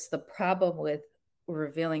what's the problem with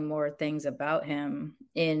revealing more things about him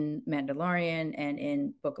in Mandalorian and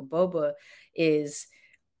in Book of Boba is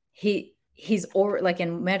he's already, like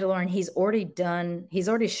in Mandalorian, he's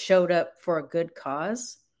already showed up for a good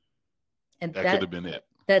cause, and that could have been it.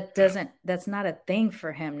 That's not a thing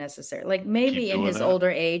for him necessarily. Like, maybe in his older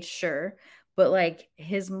age, sure, but like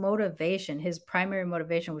his primary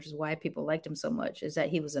motivation, which is why people liked him so much, is that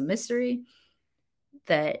he was a mystery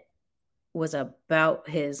that was about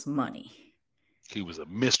his money. He was a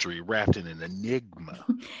mystery wrapped in an enigma.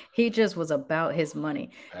 He just was about his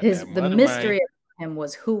money. The mystery of him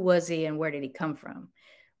was, who was he and where did he come from?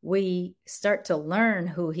 We start to learn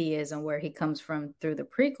who he is and where he comes from through the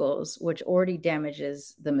prequels, which already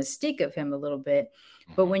damages the mystique of him a little bit.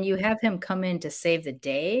 Mm-hmm. But when you have him come in to save the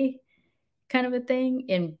day, kind of a thing,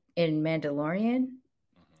 in Mandalorian,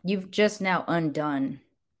 you've just now undone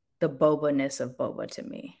the Boba-ness of Boba to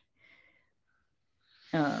me.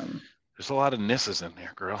 There's a lot of nisses in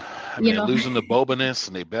there, girl. I mean, they're losing the Boba-ness,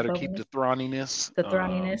 and they better keep the Thrawniness. The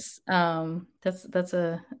Thrawniness.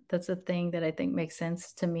 That's a thing that I think makes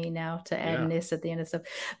sense to me now, to add ness at the end of stuff,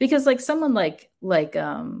 because like someone like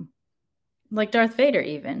Darth Vader,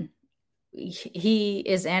 even he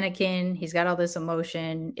is Anakin. He's got all this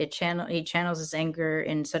emotion. He channels his anger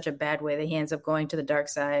in such a bad way that he ends up going to the dark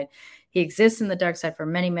side. He exists in the dark side for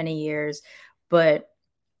many, many years, but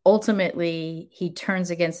ultimately he turns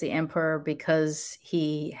against the Emperor because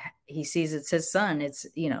he sees it's his son. It's,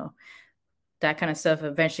 that kind of stuff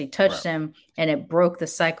eventually touched him, and it broke the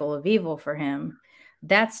cycle of evil for him.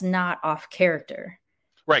 That's not off character.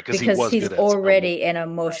 Right, because he's already an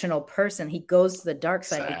emotional person. He goes to the dark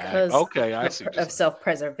side because of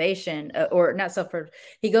self-preservation, or not self-preservation.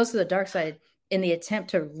 He goes to the dark side in the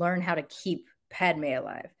attempt to learn how to keep Padme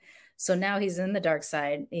alive. So now he's in the dark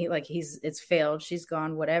side. It's failed. She's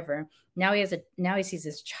gone, whatever. Now he sees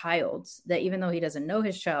his child, that even though he doesn't know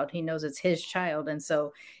his child, he knows it's his child. And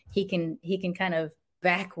so he can kind of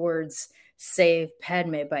backwards save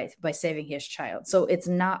Padme by saving his child. So it's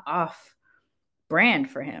not off brand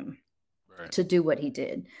for him to do what he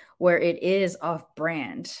did, where it is off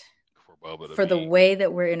brand for the way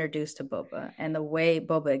that we're introduced to Boba and the way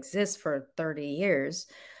Boba exists for 30 years.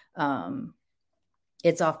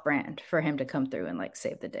 It's off brand for him to come through and like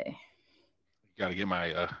save the day. You got to get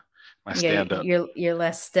my my stand up. Your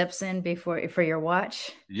last steps in for your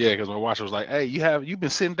watch. Yeah, because my watch was like, "Hey, you've been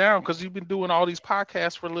sitting down because you've been doing all these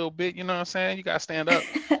podcasts for a little bit. You know what I'm saying? You got to stand up."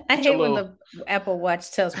 I hate when the Apple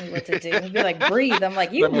Watch tells me what to do. It'd be like, breathe. I'm like,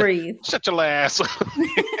 breathe. Shut your ass.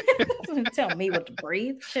 Tell me what to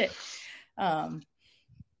breathe. Shit. Yeah.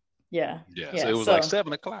 So it was like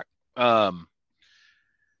 7:00.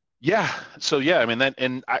 Yeah. So yeah, I mean that,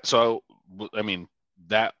 and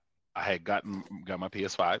that I had got my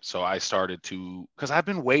PS5, so I started to, because I've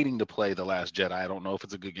been waiting to play The Last Jedi. I don't know if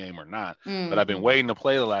it's a good game or not, but I've been waiting to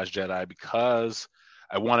play The Last Jedi because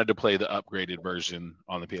I wanted to play the upgraded version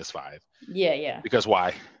on the PS5. Yeah. Because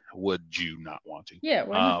why would you not want to? Yeah.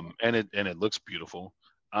 Why not? And it looks beautiful.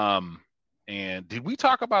 And did we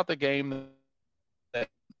talk about the game that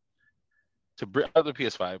to bring other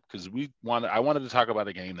PS5? Because I wanted to talk about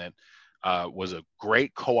a game that was a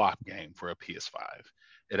great co-op game for a PS5.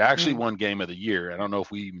 It actually won Game of the Year. I don't know if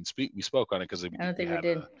we even spoke on it because I don't think we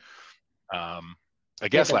did. I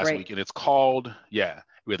guess last week, and it's called we had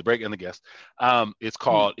the break and the guest. It's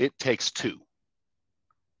called It Takes Two.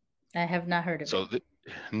 I have not heard of it.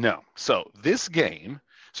 So this game.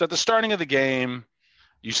 So at the starting of the game,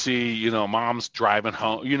 you see, mom's driving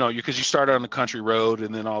home. Because you start on the country road,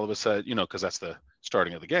 and then all of a sudden, because that's the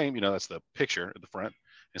starting of the game. That's the picture at the front.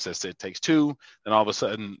 It says it takes two. Then all of a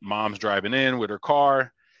sudden, mom's driving in with her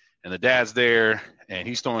car, and the dad's there, and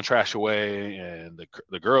he's throwing trash away, and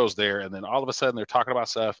the girl's there, and then all of a sudden they're talking about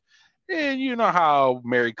stuff. And you know how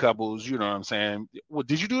married couples, you know what I'm saying? Well,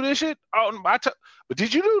 did you do this shit? Oh, but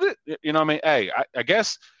did you do that? You know what I mean? Hey, I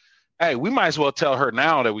guess, hey, we might as well tell her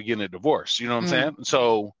now that we're getting a divorce. You know what I'm saying?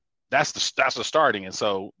 So that's the starting. And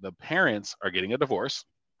so the parents are getting a divorce,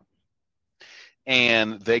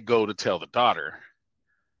 and they go to tell the daughter,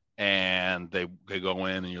 and they go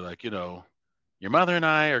in, and you're like, your mother and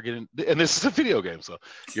I are getting, and this is a video game, so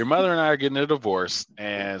your mother and I are getting a divorce,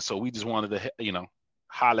 and so we just wanted to,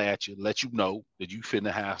 holler at you, let you know that you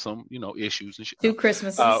finna have some, issues and shit. 2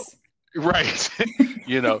 Christmases. Right.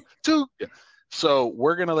 Two. So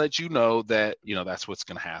we're gonna let you know that, that's what's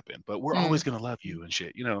gonna happen, but we're always gonna love you and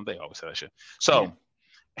shit. They always say that shit. So,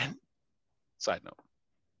 and side note,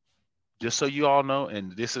 just so you all know,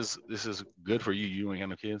 and this is good for you. You ain't got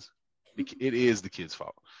no kids. It is the kids'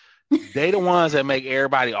 fault. They the ones that make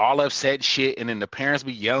everybody all upset and shit, and then the parents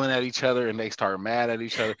be yelling at each other, and they start mad at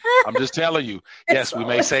each other. I'm just telling you. Yes, we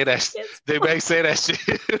may say that. They may say that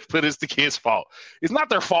shit, but it's the kids' fault. It's not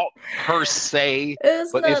their fault per se.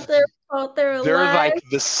 It's not their fault. They're like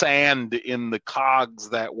the sand in the cogs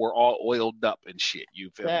that were all oiled up and shit. You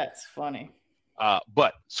feel me? That's funny.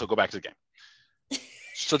 But so go back to the game.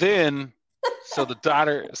 So then,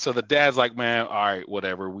 the dad's like, man, all right,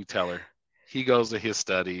 whatever. We tell her. He goes to his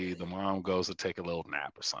study. The mom goes to take a little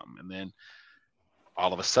nap or something. And then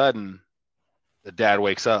all of a sudden, the dad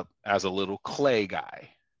wakes up as a little clay guy.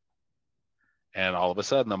 And all of a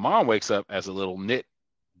sudden, the mom wakes up as a little knit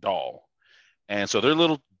doll. And so they're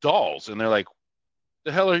little dolls. And they're like,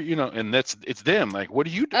 the hell are and it's them. Like, what are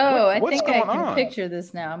you doing? I think I can picture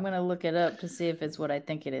this now. I'm going to look it up to see if it's what I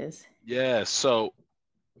think it is. Yeah. So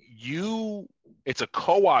it's a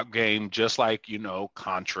co-op game, just like,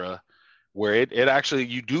 Contra, where it actually,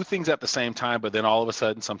 you do things at the same time, but then all of a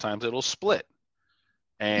sudden, sometimes it'll split,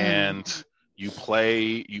 and you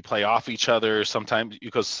play off each other sometimes,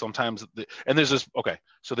 because sometimes, and there's this, okay.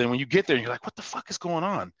 So then when you get there, you're like, what the fuck is going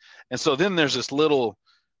on? And so then there's this little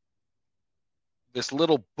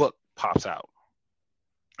book pops out,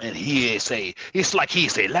 and it's like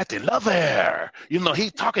he's a Latin lover.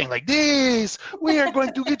 He's talking like this. We are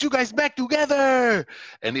going to get you guys back together.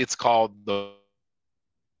 And it's called the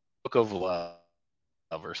Book of Love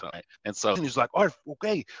or something. And so he's like, oh,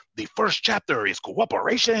 okay, the first chapter is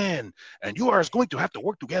cooperation, and you are going to have to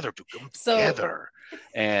work together to come together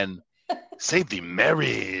and save the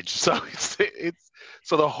marriage. So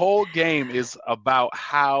so the whole game is about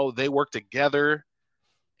how they work together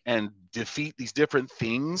and defeat these different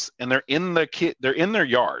things. And they're in their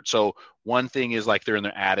yard. So one thing is like they're in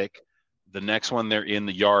their attic. The next one, they're in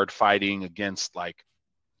the yard fighting against, like,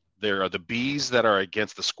 there are the bees that are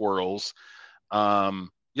against the squirrels.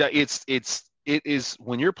 Yeah, it is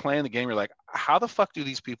when you're playing the game, you're like, how the fuck do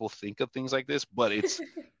these people think of things like this? But it's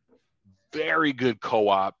very good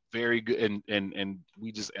co-op, very good, and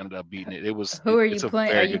we just ended up beating it. It's a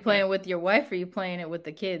playing? Are very you good playing game. with your wife, or are you playing it with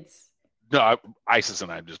the kids? No, Isis and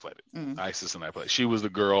I just played it. Isis and I played. She was the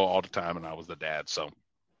girl all the time, and I was the dad. So,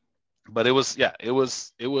 but it was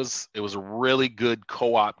a really good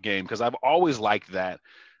co-op game because I've always liked that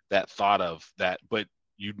thought of that, but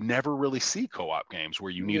you never really see co-op games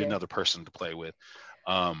where you need another person to play with.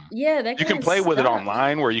 Yeah, that you game can play with it stopped.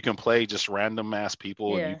 online where you can play just random ass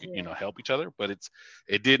people and you can help each other, but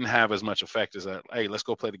it didn't have as much effect as that. Hey, let's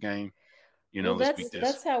go play the game. Well, Let's beat this.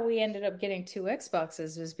 that's how we ended up getting 2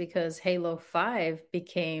 Xboxes, was because Halo 5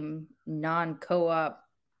 became non-co-op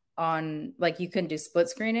on, like, you couldn't do split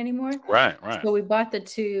screen anymore. Right. So we bought the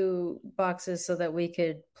 2 boxes so that we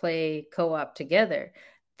could play co-op together.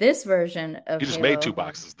 This version of you just Halo, made 2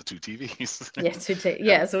 boxes, the 2 TVs.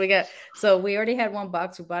 So we already had 1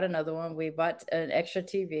 box. We bought another one. We bought an extra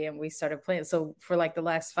TV and we started playing. So for like the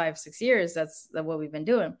last 5-6 years, that's what we've been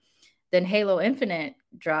doing. Then Halo Infinite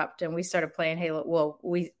dropped and we started playing Halo. Well,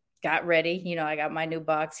 we got ready. I got my new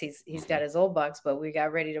box. He's got his old box, but we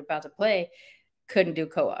got ready about to play. Couldn't do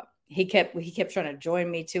co-op. He kept trying to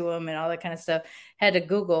join me to him and all that kind of stuff. Had to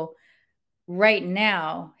Google. Right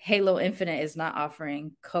now, Halo Infinite is not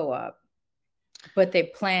offering co-op, but they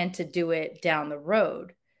plan to do it down the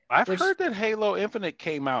road. I've heard that Halo Infinite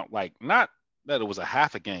came out like, not that it was a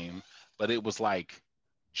half a game, but it was like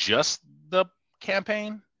just the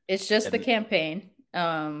campaign. It's just the campaign.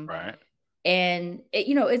 Right. And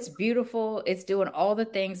it's beautiful. It's doing all the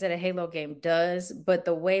things that a Halo game does, but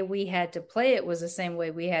the way we had to play it was the same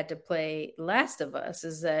way we had to play Last of Us.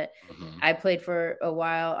 Is that I played for a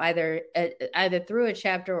while, either through a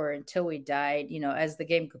chapter or until we died. As the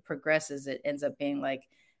game progresses, it ends up being like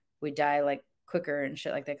we die like quicker and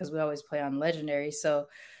shit like that because we always play on Legendary. So,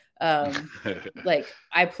 like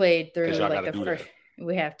I played through like the first.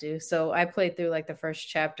 We have to. So I played through like the first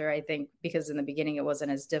chapter, I think, because in the beginning it wasn't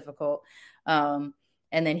as difficult. And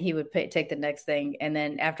then he would take the next thing. And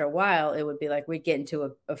then after a while, it would be like we'd get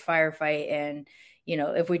into a firefight. And,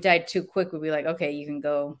 if we died too quick, we'd be like, okay, you can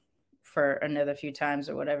go for another few times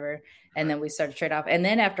or whatever. And then we started to trade off. And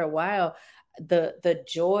then after a while, the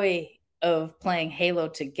joy of playing Halo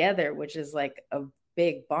together, which is like a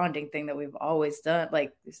big bonding thing that we've always done.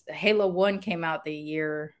 Like Halo 1 came out the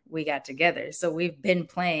year we got together. So we've been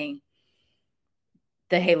playing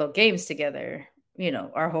the Halo games together,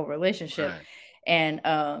 our whole relationship. Right.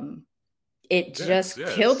 And it just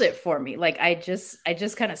killed it for me. Like I just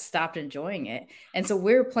kind of stopped enjoying it. And so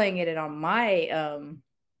we're playing it on my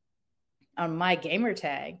gamer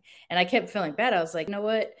tag. And I kept feeling bad. I was like, you know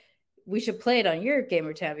what? We should play it on your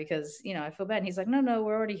gamer tab because, I feel bad. And he's like, no,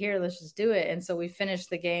 we're already here. Let's just do it. And so we finished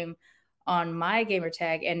the game on my gamer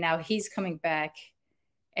tag. And now he's coming back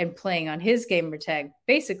and playing on his gamer tag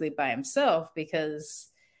basically by himself because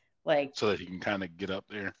like. So that he can kind of get up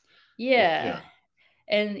there. Yeah.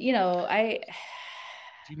 And, you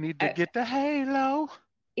need to get the Halo.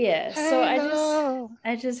 Yeah. Halo. So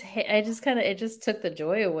I just kind of, it just took the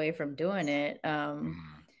joy away from doing it.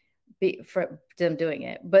 For them doing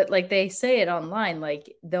it, but like they say it online,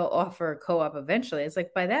 like they'll offer co-op eventually. It's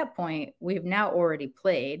like by that point we've now already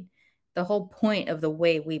played. The whole point of the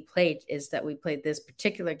way we played is that we played this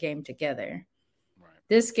particular game together. Right.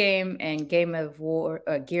 This game and Gears of War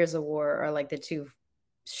are like the 2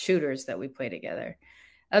 shooters that we play together.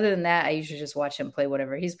 Other than that, I usually just watch him play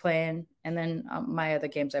whatever he's playing, and then my other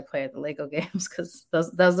games I play are the Lego games because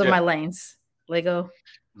those are my lanes. Lego,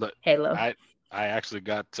 Halo. I actually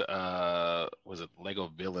got was it Lego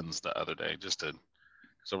Villains the other day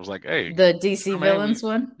so I was like, hey, the DC Villains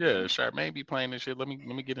one. Yeah, Sharp may be playing this shit. Let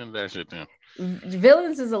me get into that shit then.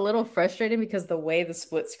 Villains is a little frustrating because the way the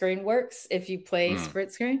split screen works, if you play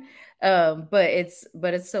split screen, but it's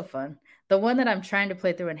still fun. The one that I'm trying to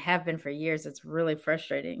play through and have been for years, it's really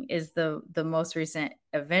frustrating, is the most recent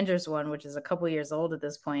Avengers one, which is a couple years old at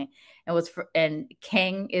this point, and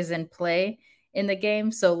Kang is in play in the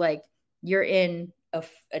game, so like. You're in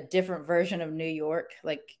a different version of New York,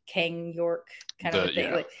 like Kang York kind of a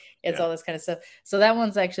thing. Like it's all this kind of stuff. So that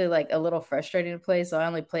one's actually like a little frustrating to play. So I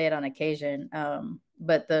only play it on occasion.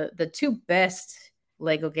 But the 2 best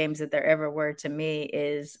Lego games that there ever were to me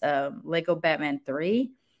is Lego Batman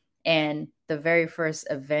 3 and the very first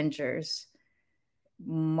Avengers.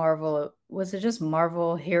 Marvel, was it just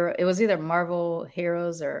Marvel Hero? It was either Marvel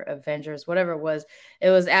Heroes or Avengers, whatever it was.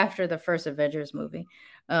 It was after the first Avengers movie.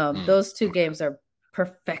 Those 2 games are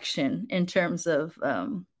perfection in terms of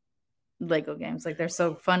Lego games. Like they're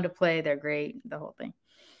so fun to play. They're great, the whole thing.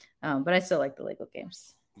 But I still like the Lego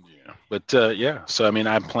games. Yeah, but yeah. So I mean,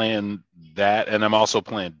 I'm playing that, and I'm also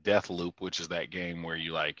playing Death Loop, which is that game where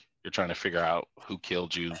you're trying to figure out who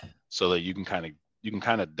killed you, so that you can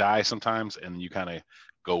kind of die sometimes, and you kind of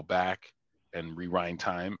go back and rewind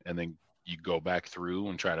time, and then you go back through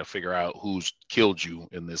and try to figure out who's killed you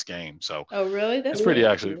in this game. So Oh, really? That's it's pretty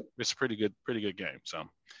cool. actually it's a pretty good game. So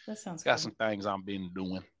That sounds got cool. some things I'm been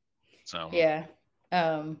doing. So yeah.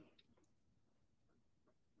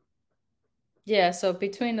 Yeah, so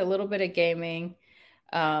between a little bit of gaming,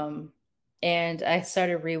 and I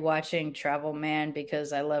started rewatching Travel Man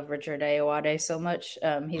because I love Richard Ayoade so much.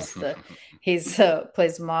 He's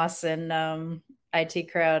plays Moss in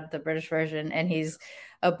IT Crowd, the British version, and he's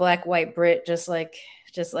a black white Brit, just like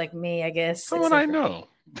me, I guess. someone I know.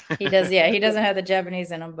 He does, yeah. He doesn't have the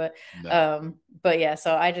Japanese in him, No. but yeah.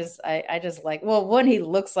 So I just like, well, one, he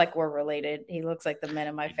looks like we're related. He looks like the men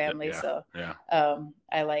in my family, Yeah, so yeah.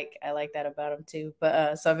 I like that about him too.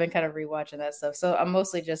 But so I've been kind of rewatching that stuff. So I'm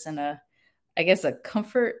mostly just in I guess a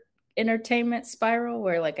comfort entertainment spiral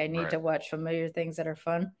where like I need to watch familiar things that are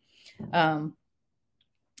fun.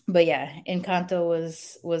 But yeah, Encanto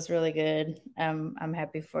was really good. I'm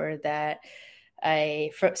happy for that.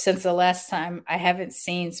 Since the last time I haven't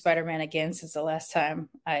seen Spider-Man again since the last time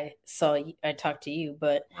I talked to you,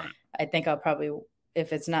 but I think I'll probably,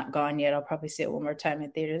 if it's not gone yet, I'll probably see it one more time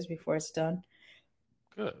in theaters before it's done.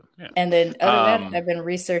 Good. Yeah. And then other than that, I've been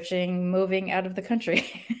researching moving out of the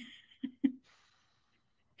country.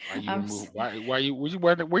 Where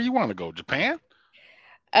you want to go? Japan?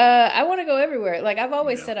 I want to go everywhere. Like I've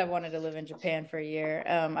always said I wanted to live in Japan for a year.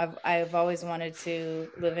 I've always wanted to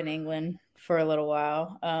live in England for a little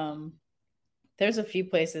while. There's a few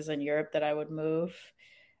places in Europe that I would move.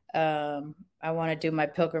 I want to do my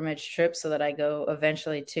pilgrimage trip so that I go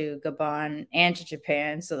eventually to Gabon and to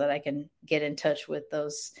Japan so that I can get in touch with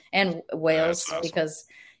those, and Wales, awesome. Because,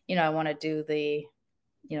 I want to do the,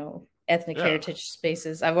 ethnic heritage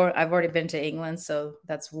spaces. I've already been to England, so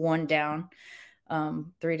that's one down.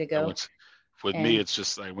 3 to go. With me, it's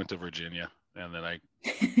just I went to Virginia and then I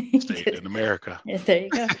stayed in America. Yeah, there you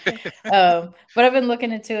go. But I've been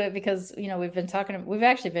looking into it because we've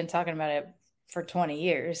actually been talking about it for 20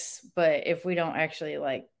 years. But if we don't actually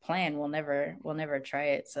like plan, we'll never try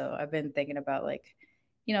it. So I've been thinking about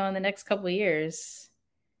in the next couple of years,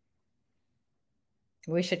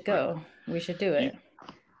 we should go. Right. We should do it.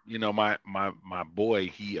 My boy,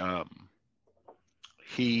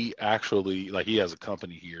 he actually, like, he has a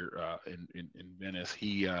company here in Venice.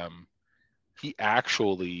 He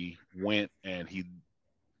actually went and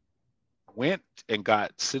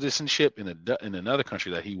got citizenship in another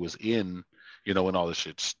country that he was in, when all this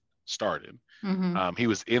shit started. Mm-hmm. He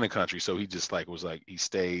was in a country, so he just he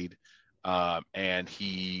stayed, and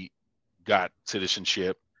he got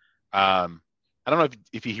citizenship. I don't know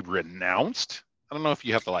if he renounced. I don't know if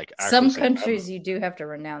you have to some countries you do have to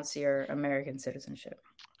renounce your American citizenship.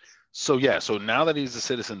 So now that he's a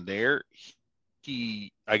citizen there,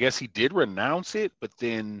 I guess he did renounce it, but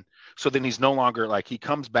then he's no longer, he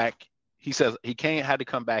comes back. He says he had to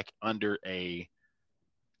come back under a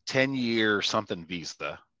 10-year something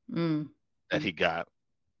visa that he got.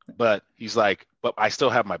 But he's like, but I still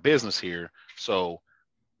have my business here. So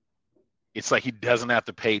it's like he doesn't have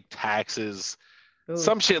to pay taxes. Ooh.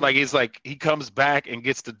 Some shit, he comes back and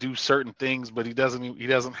gets to do certain things, but he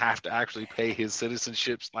doesn't have to actually pay his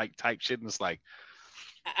citizenships type shit. And it's like,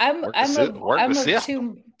 I'm of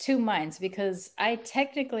two minds, because I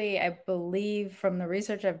believe from the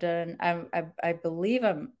research I've done, I believe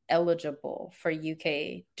I'm eligible for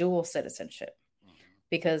UK dual citizenship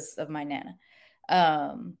because of my nana.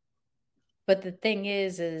 But the thing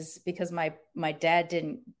is because my dad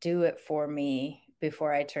didn't do it for me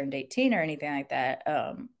before I turned 18 or anything like that.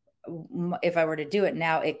 If I were to do it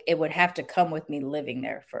now, it would have to come with me living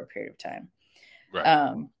there for a period of time.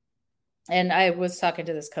 Right. And I was talking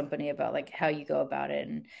to this company about how you go about it,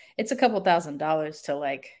 and it's a couple $1,000s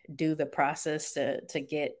to do the process to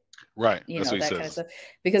get right. That's that kind of stuff,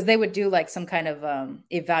 because they would do some kind of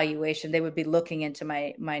evaluation. They would be looking into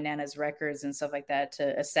my nana's records and stuff like that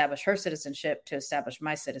to establish her citizenship, to establish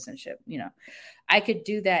my citizenship. I could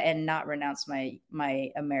do that and not renounce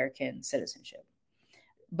my American citizenship.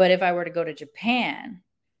 But if I were to go to Japan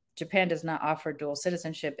does not offer dual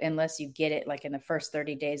citizenship unless you get it in the first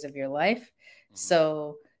 30 days of your life. Mm-hmm.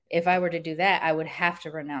 So if I were to do that, I would have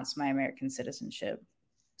to renounce my American citizenship.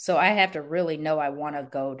 So I have to really know I want to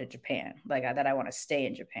go to Japan, that I want to stay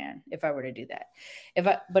in Japan if I were to do that. If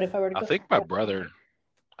I were to go, I think my brother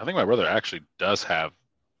actually does have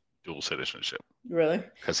dual citizenship. Really?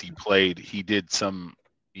 Because he did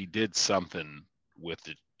something with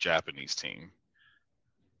the Japanese team.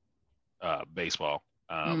 baseball.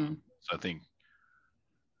 So I think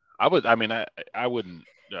I would. I mean, I wouldn't.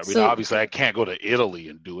 I mean, obviously, I can't go to Italy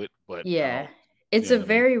and do it, but yeah, it's a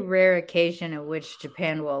very rare occasion in which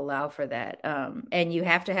Japan will allow for that. And you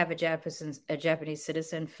have to have a Japanese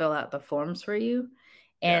citizen fill out the forms for you,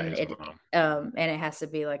 and it has to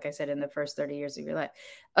be, like I said, in the first 30 years of your life,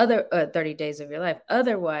 30 days of your life.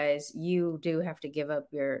 Otherwise, you do have to give up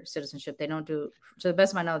your citizenship. They don't do, to the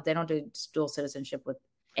best of my knowledge, they don't do dual citizenship with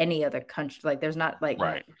any other country. Like, there's not like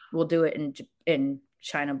we'll do it in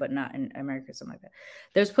China, but not in America or something like that.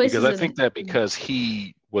 There's places because I think that because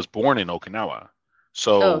he was born in Okinawa,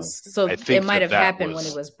 so I think it might have happened when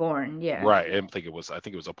he was born. Yeah, right. I think it was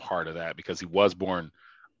a part of that because he was born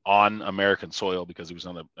on American soil because he was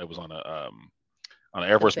on an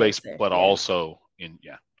Air Force base, but also in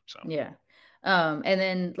and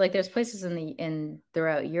then like there's places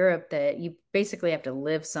throughout Europe that you basically have to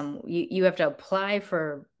live you have to apply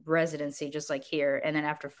for residency just like here, and then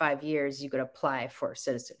after 5 years you could apply for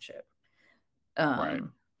citizenship. Right.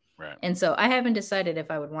 And so I haven't decided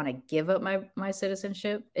if I would want to give up my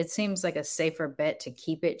citizenship. It seems like a safer bet to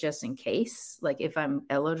keep it just in case, like if I'm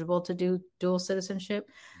eligible to do dual citizenship.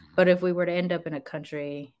 But if we were to end up in a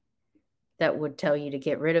country that would tell you to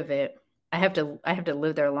get rid of it, I have to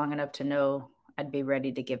live there long enough to know I'd be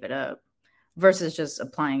ready to give it up versus just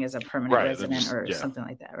applying as a permanent resident or something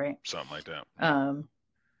like that. Right. Something like that.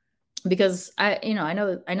 Because I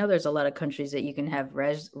know there's a lot of countries that you can have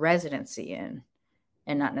residency in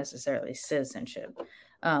and not necessarily citizenship.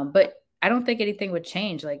 But I don't think anything would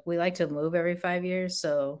change. Like, we like to move every 5 years.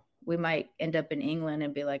 So we might end up in England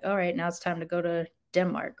and be like, all right, now it's time to go to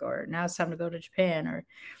Denmark, or now it's time to go to Japan, or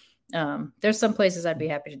there's some places I'd be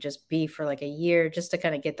happy to just be for like a year just to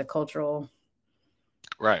kind of get the cultural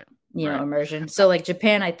immersion. So like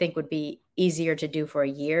Japan, I think would be easier to do for a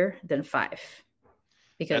year than 5.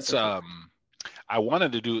 Because that's I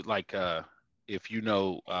wanted to do like if you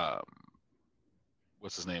know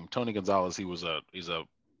what's his name, Tony Gonzalez. He was a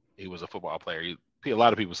football player. A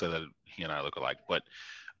lot of people say that he and I look alike, but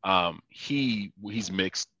he's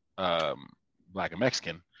mixed, black and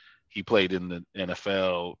Mexican. He played in the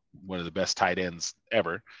NFL, one of the best tight ends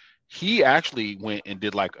ever. He actually went and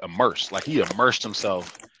did like he immersed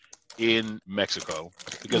himself in Mexico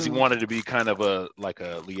because he wanted to be kind of a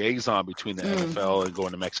liaison between the NFL and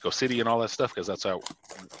going to Mexico City and all that stuff, because that's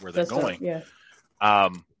where they're going. I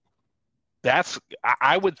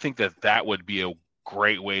would think that would be a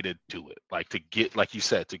great way to do it, like to get, like you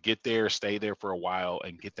said, to get there, stay there for a while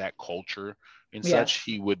and get that culture and such.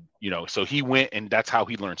 He would, so he went, and that's how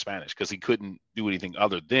he learned Spanish, because he couldn't do anything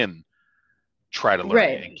other than try to learn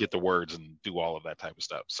it and get the words and do all of that type of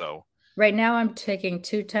stuff. So right now I'm taking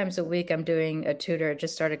 2 times a week. I'm doing a tutor. It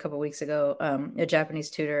just started a couple of weeks ago, a Japanese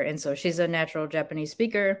tutor. And so she's a natural Japanese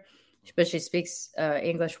speaker, but she speaks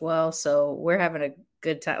English well. So we're having a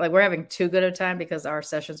good time. Like, we're having too good a time because our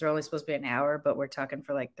sessions are only supposed to be an hour, but we're talking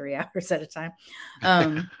for like 3 hours at a time.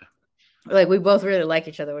 Like, we both really like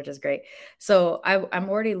each other, which is great. So I'm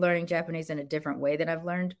already learning Japanese in a different way than I've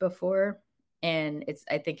learned before. And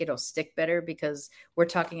I think it'll stick better because we're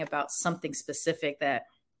talking about something specific that,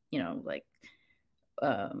 like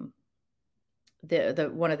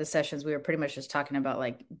the one of the sessions we were pretty much just talking about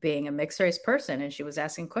like being a mixed race person, and she was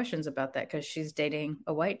asking questions about that because she's dating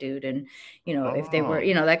a white dude, and if they were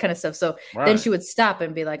that kind of stuff. So then she would stop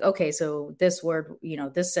and be like, okay, so this word,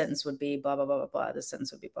 this sentence would be blah blah blah blah blah, this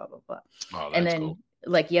sentence would be blah blah blah. And then cool.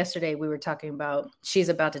 Like yesterday we were talking about, she's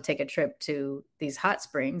about to take a trip to these hot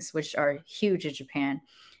springs, which are huge in Japan,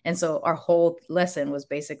 and so our whole lesson was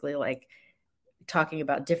basically like talking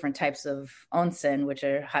about different types of onsen, which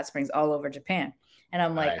are hot springs all over Japan. And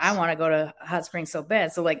I'm like, I want to go to hot springs so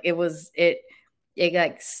bad. So like it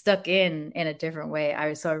got stuck in a different way. I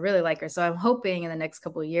really like her. So I'm hoping in the next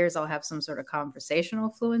couple of years, I'll have some sort of conversational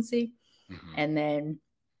fluency. Mm-hmm. And then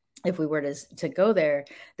if we were to go there,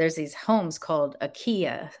 there's these homes called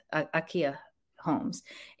Akiya homes.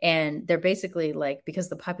 And they're basically like, because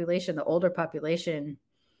the older population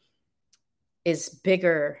is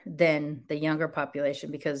bigger than the younger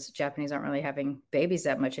population, because Japanese aren't really having babies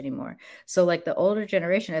that much anymore. So like the older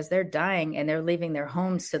generation, as they're dying and they're leaving their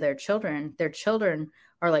homes to their children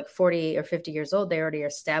are like 40 or 50 years old. They already are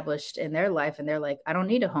established in their life, and they're like, I don't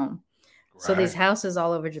need a home. Right. So these houses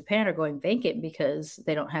all over Japan are going vacant because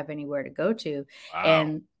they don't have anywhere to go to. Wow.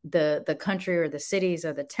 And the country or the cities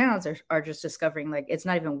or the towns are just discovering like it's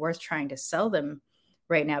not even worth trying to sell them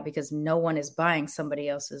right now, because no one is buying somebody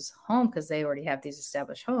else's home because they already have these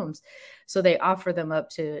established homes. So they offer them up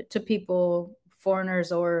to people,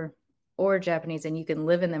 foreigners or Japanese, and you can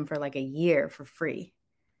live in them for like a year for free.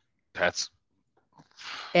 That's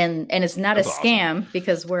And it's not That's a awesome. scam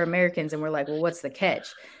because we're Americans and we're like, well, what's the catch?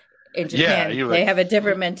 In Yeah, Japan, you're they like, have a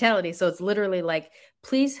different mentality. So it's literally like,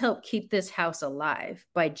 please help keep this house alive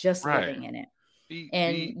by just right. living in it.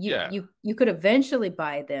 And Yeah. you could eventually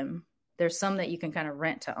buy them. There's some that you can kind of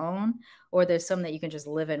rent to own, or there's some that you can just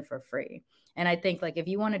live in for free. And I think like if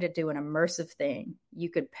you wanted to do an immersive thing, you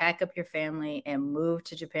could pack up your family and move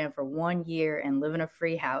to Japan for 1 year and live in a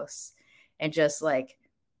free house and just like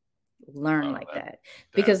learn like that.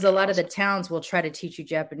 Because a lot of the towns will try to teach you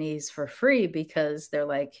Japanese for free because they're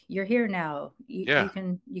like, you're here now. You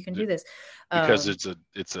can do this. Because it's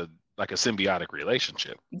a like a symbiotic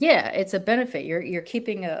relationship. Yeah, it's a benefit. You're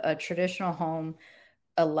keeping a traditional home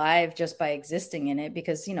alive just by existing in it,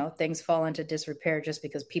 because you know things fall into disrepair just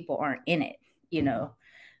because people aren't in it, you know.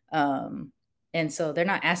 And so they're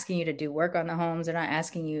not asking you to do work on the homes, they're not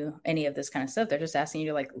asking you any of this kind of stuff, they're just asking you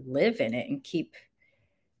to like live in it and keep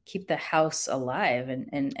the house alive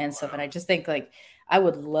and stuff. And I just think like I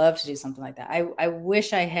would love to do something like that. I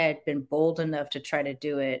wish I had been bold enough to try to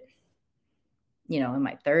do it, you know, in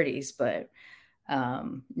my 30s, but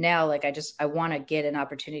now like I want to get an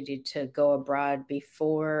opportunity to go abroad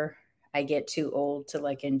before I get too old to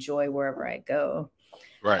like enjoy wherever I go.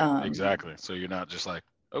 Right, exactly. So you're not just like,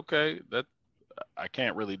 okay, that I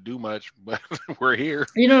can't really do much, but we're here.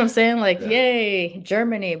 You know what I'm saying? Like, yay,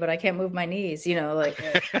 Germany, but I can't move my knees, you know, like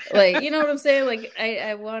you know what I'm saying? Like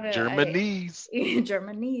I want to Germany's.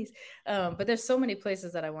 Germany's. But there's so many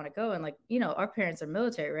places that I want to go. And like, you know, our parents are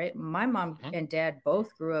military, right? My mom and dad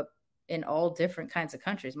both grew up in all different kinds of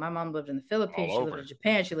countries. My mom lived in the Philippines, she lived in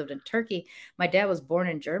Japan, she lived in Turkey. My dad was born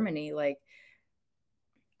in Germany. Like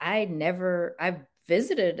I've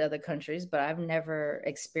visited other countries, but I've never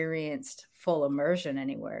experienced full immersion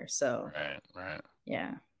anywhere. So right.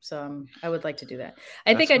 Yeah. So I would like to do that.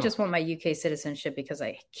 I think I just want my UK citizenship because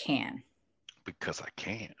I can. Because I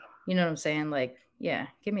can. You know what I'm saying? like, yeah,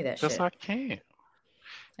 give me that shit. Because I can.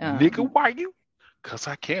 Nigga, why you? Because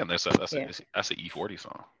I can. That's an E40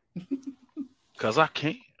 song. Because I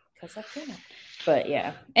can. Because I can. But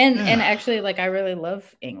yeah. And actually, like, I really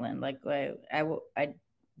love England. Like, I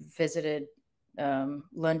visited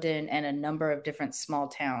London and a number of different small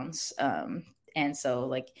towns. And so,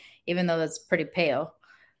 like, even though that's pretty pale,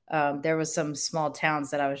 there was some small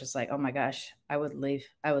towns that I was just like, oh my gosh, I would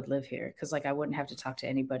live here. Because like I wouldn't have to talk to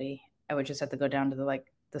anybody. I would just have to go down to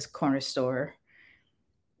this corner store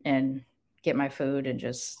and get my food and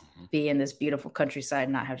just be in this beautiful countryside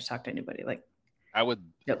and not have to talk to anybody. Like I would,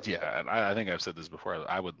 yeah. And I think I've said this before.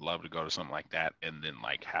 I would love to go to something like that and then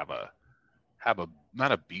like have a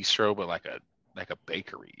not a bistro, but like a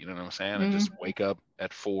bakery. You know what I'm saying? And just wake up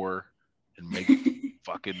at 4 and make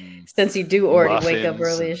fucking since you do already wake up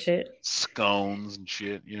early as shit, scones and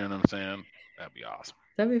shit. You know what I'm saying? That'd be awesome.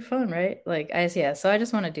 That'd be fun, right? Like so I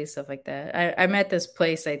just want to do stuff like that. I'm at this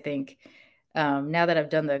place, I think, now that I've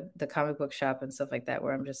done the comic book shop and stuff like that,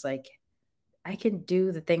 where I'm just like, I can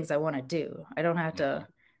do the things I want to do. I don't have to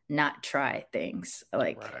not try things,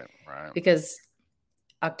 like right. Because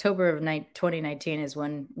October of 2019 is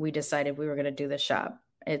when we decided we were going to do the shop.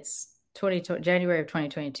 It's January of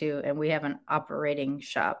 2022, and we have an operating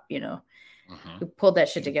shop. You know, we pulled that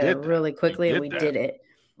shit together really quickly, and we did it.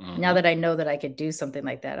 Now that I know that I could do something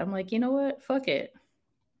like that, I'm like, you know what? Fuck it.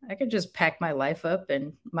 I could just pack my life up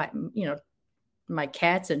and my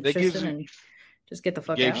cats and Tristan and just get the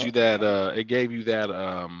fuck out. It gave you that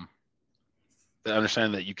the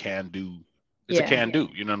understanding that you can do. It's a can do.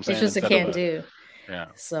 You know what I'm saying? It's just a can do. Yeah.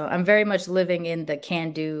 So I'm very much living in the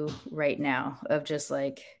can do right now of just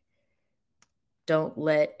like, don't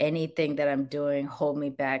let anything that I'm doing hold me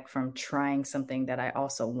back from trying something that I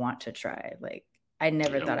also want to try. Like I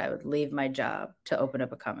never thought I would leave my job to open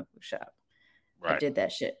up a comic book shop. Right. I did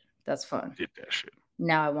that shit. That's fun. Did that shit.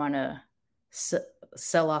 Now I want to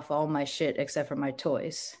sell off all my shit except for my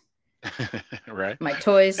toys. Right. My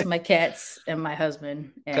toys, my cats, and my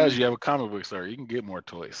husband. Because you have a comic book store, you can get more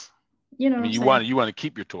toys. You know, I mean, you want to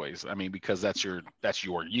keep your toys. I mean, because that's your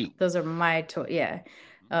you. Those are my toys. Yeah,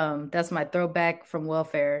 that's my throwback from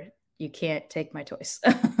welfare. You can't take my toys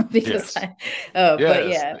because but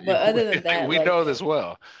other than that, we know this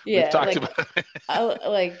well. Yeah, we've talked about it.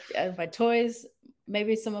 I my toys,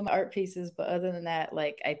 maybe some of my art pieces, but other than that,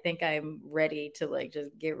 like I think I'm ready to like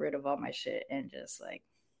just get rid of all my shit and just like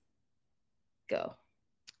go.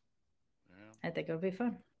 Yeah. I think it would be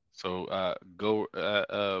fun. So go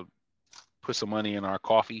put some money in our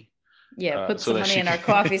coffee. Yeah, put some money in our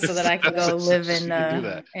coffee so that I can go live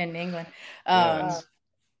in England.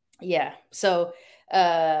 Yeah. So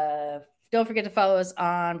don't forget to follow us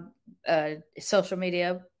on social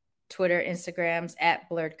media. Twitter, Instagrams at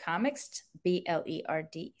Blerd Comics,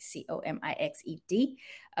 BLERDCOMIXED.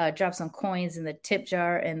 Drop some coins in the tip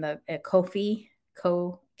jar in the Ko-fi,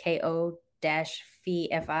 Ko-fi,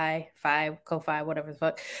 whatever the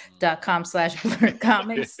fuck,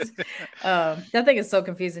 .com/Blerd-Comics. That thing is so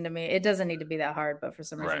confusing to me. It doesn't need to be that hard, but for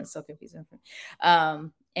some reason it's so confusing.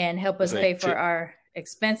 And help us pay for our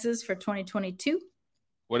expenses for 2022.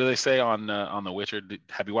 What do they say on The Witcher?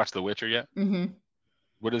 Have you watched The Witcher yet? Mm-hmm.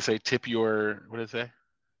 What do they say? Tip your, what do they say?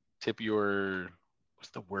 Tip your,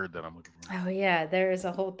 what's the word that I'm looking for? Oh, yeah. There is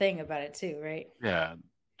a whole thing about it too, right? Yeah.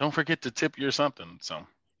 Don't forget to tip your something. So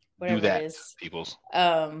whatever do that, it is. peoples.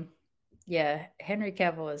 Yeah. Henry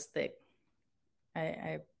Cavill is thick.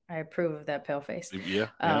 I approve of that pale face. Yeah.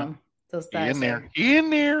 Those thighs. In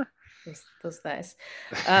there. Those thighs.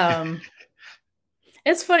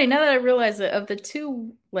 It's funny now that I realize that of the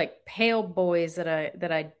two like pale boys that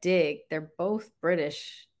I dig, they're both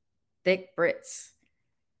British, thick Brits.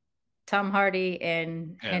 Tom Hardy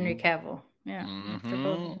and Henry Cavill. Yeah,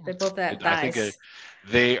 they're both that thighs. I think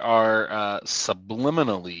they are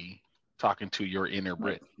subliminally talking to your inner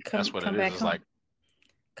Brit. That's what it is. It's like,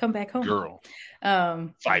 come back home, girl.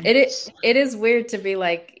 It is weird to be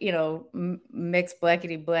like, mixed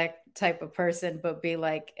blackity black type of person, but be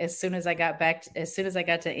like, as soon as I got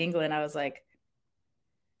to England, I was like,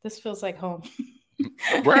 this feels like home.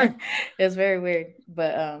 Right. It was very weird,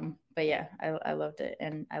 but yeah, I loved it,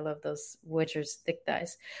 and I love those Witcher's thick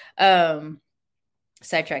thighs.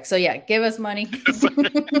 Sidetrack. So yeah, give us money.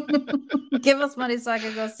 Give us money so I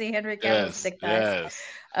can go see Henry Cavill's thick thighs.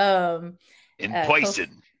 Yes. In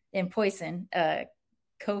Poison.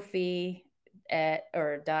 Ko-fi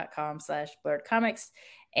 .com/BlerdComics.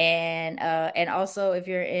 And also, if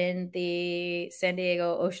you're in the San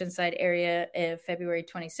Diego Oceanside area in February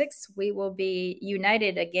 26th, we will be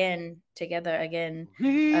united together again,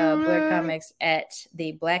 Blerd Comics at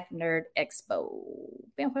the Black Nerd Expo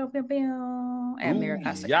at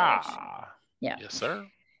Miracosta College. Yeah. Yes, sir.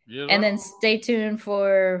 Yeah. And then stay tuned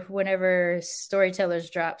for whenever Storytellers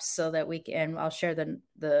drops, so that I'll share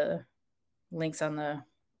the links on the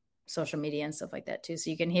social media and stuff like that too, so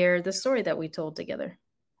you can hear the story that we told together.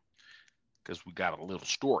 Because we got a little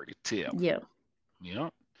story to tell. Yep.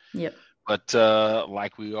 But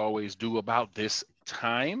like we always do about this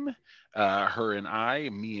time, her and I,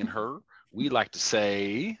 me and her, we like to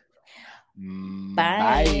say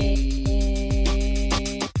bye.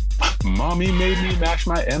 Mommy made me mash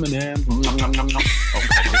my M&M's.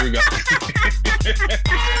 Okay, here we go.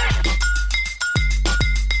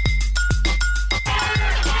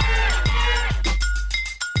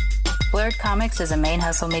 Blerd Comics is a Main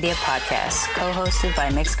Hustle Media podcast, co-hosted by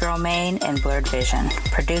Mixed Girl Maine and Blerd Vision,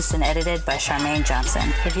 produced and edited by Charmaine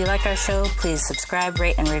Johnson. If you like our show, please subscribe,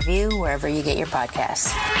 rate, and review wherever you get your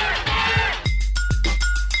podcasts.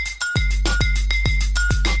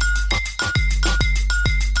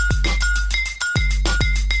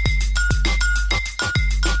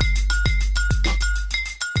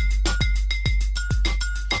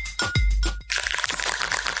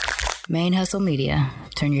 Main Hustle Media.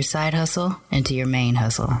 Turn your side hustle into your main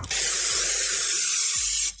hustle.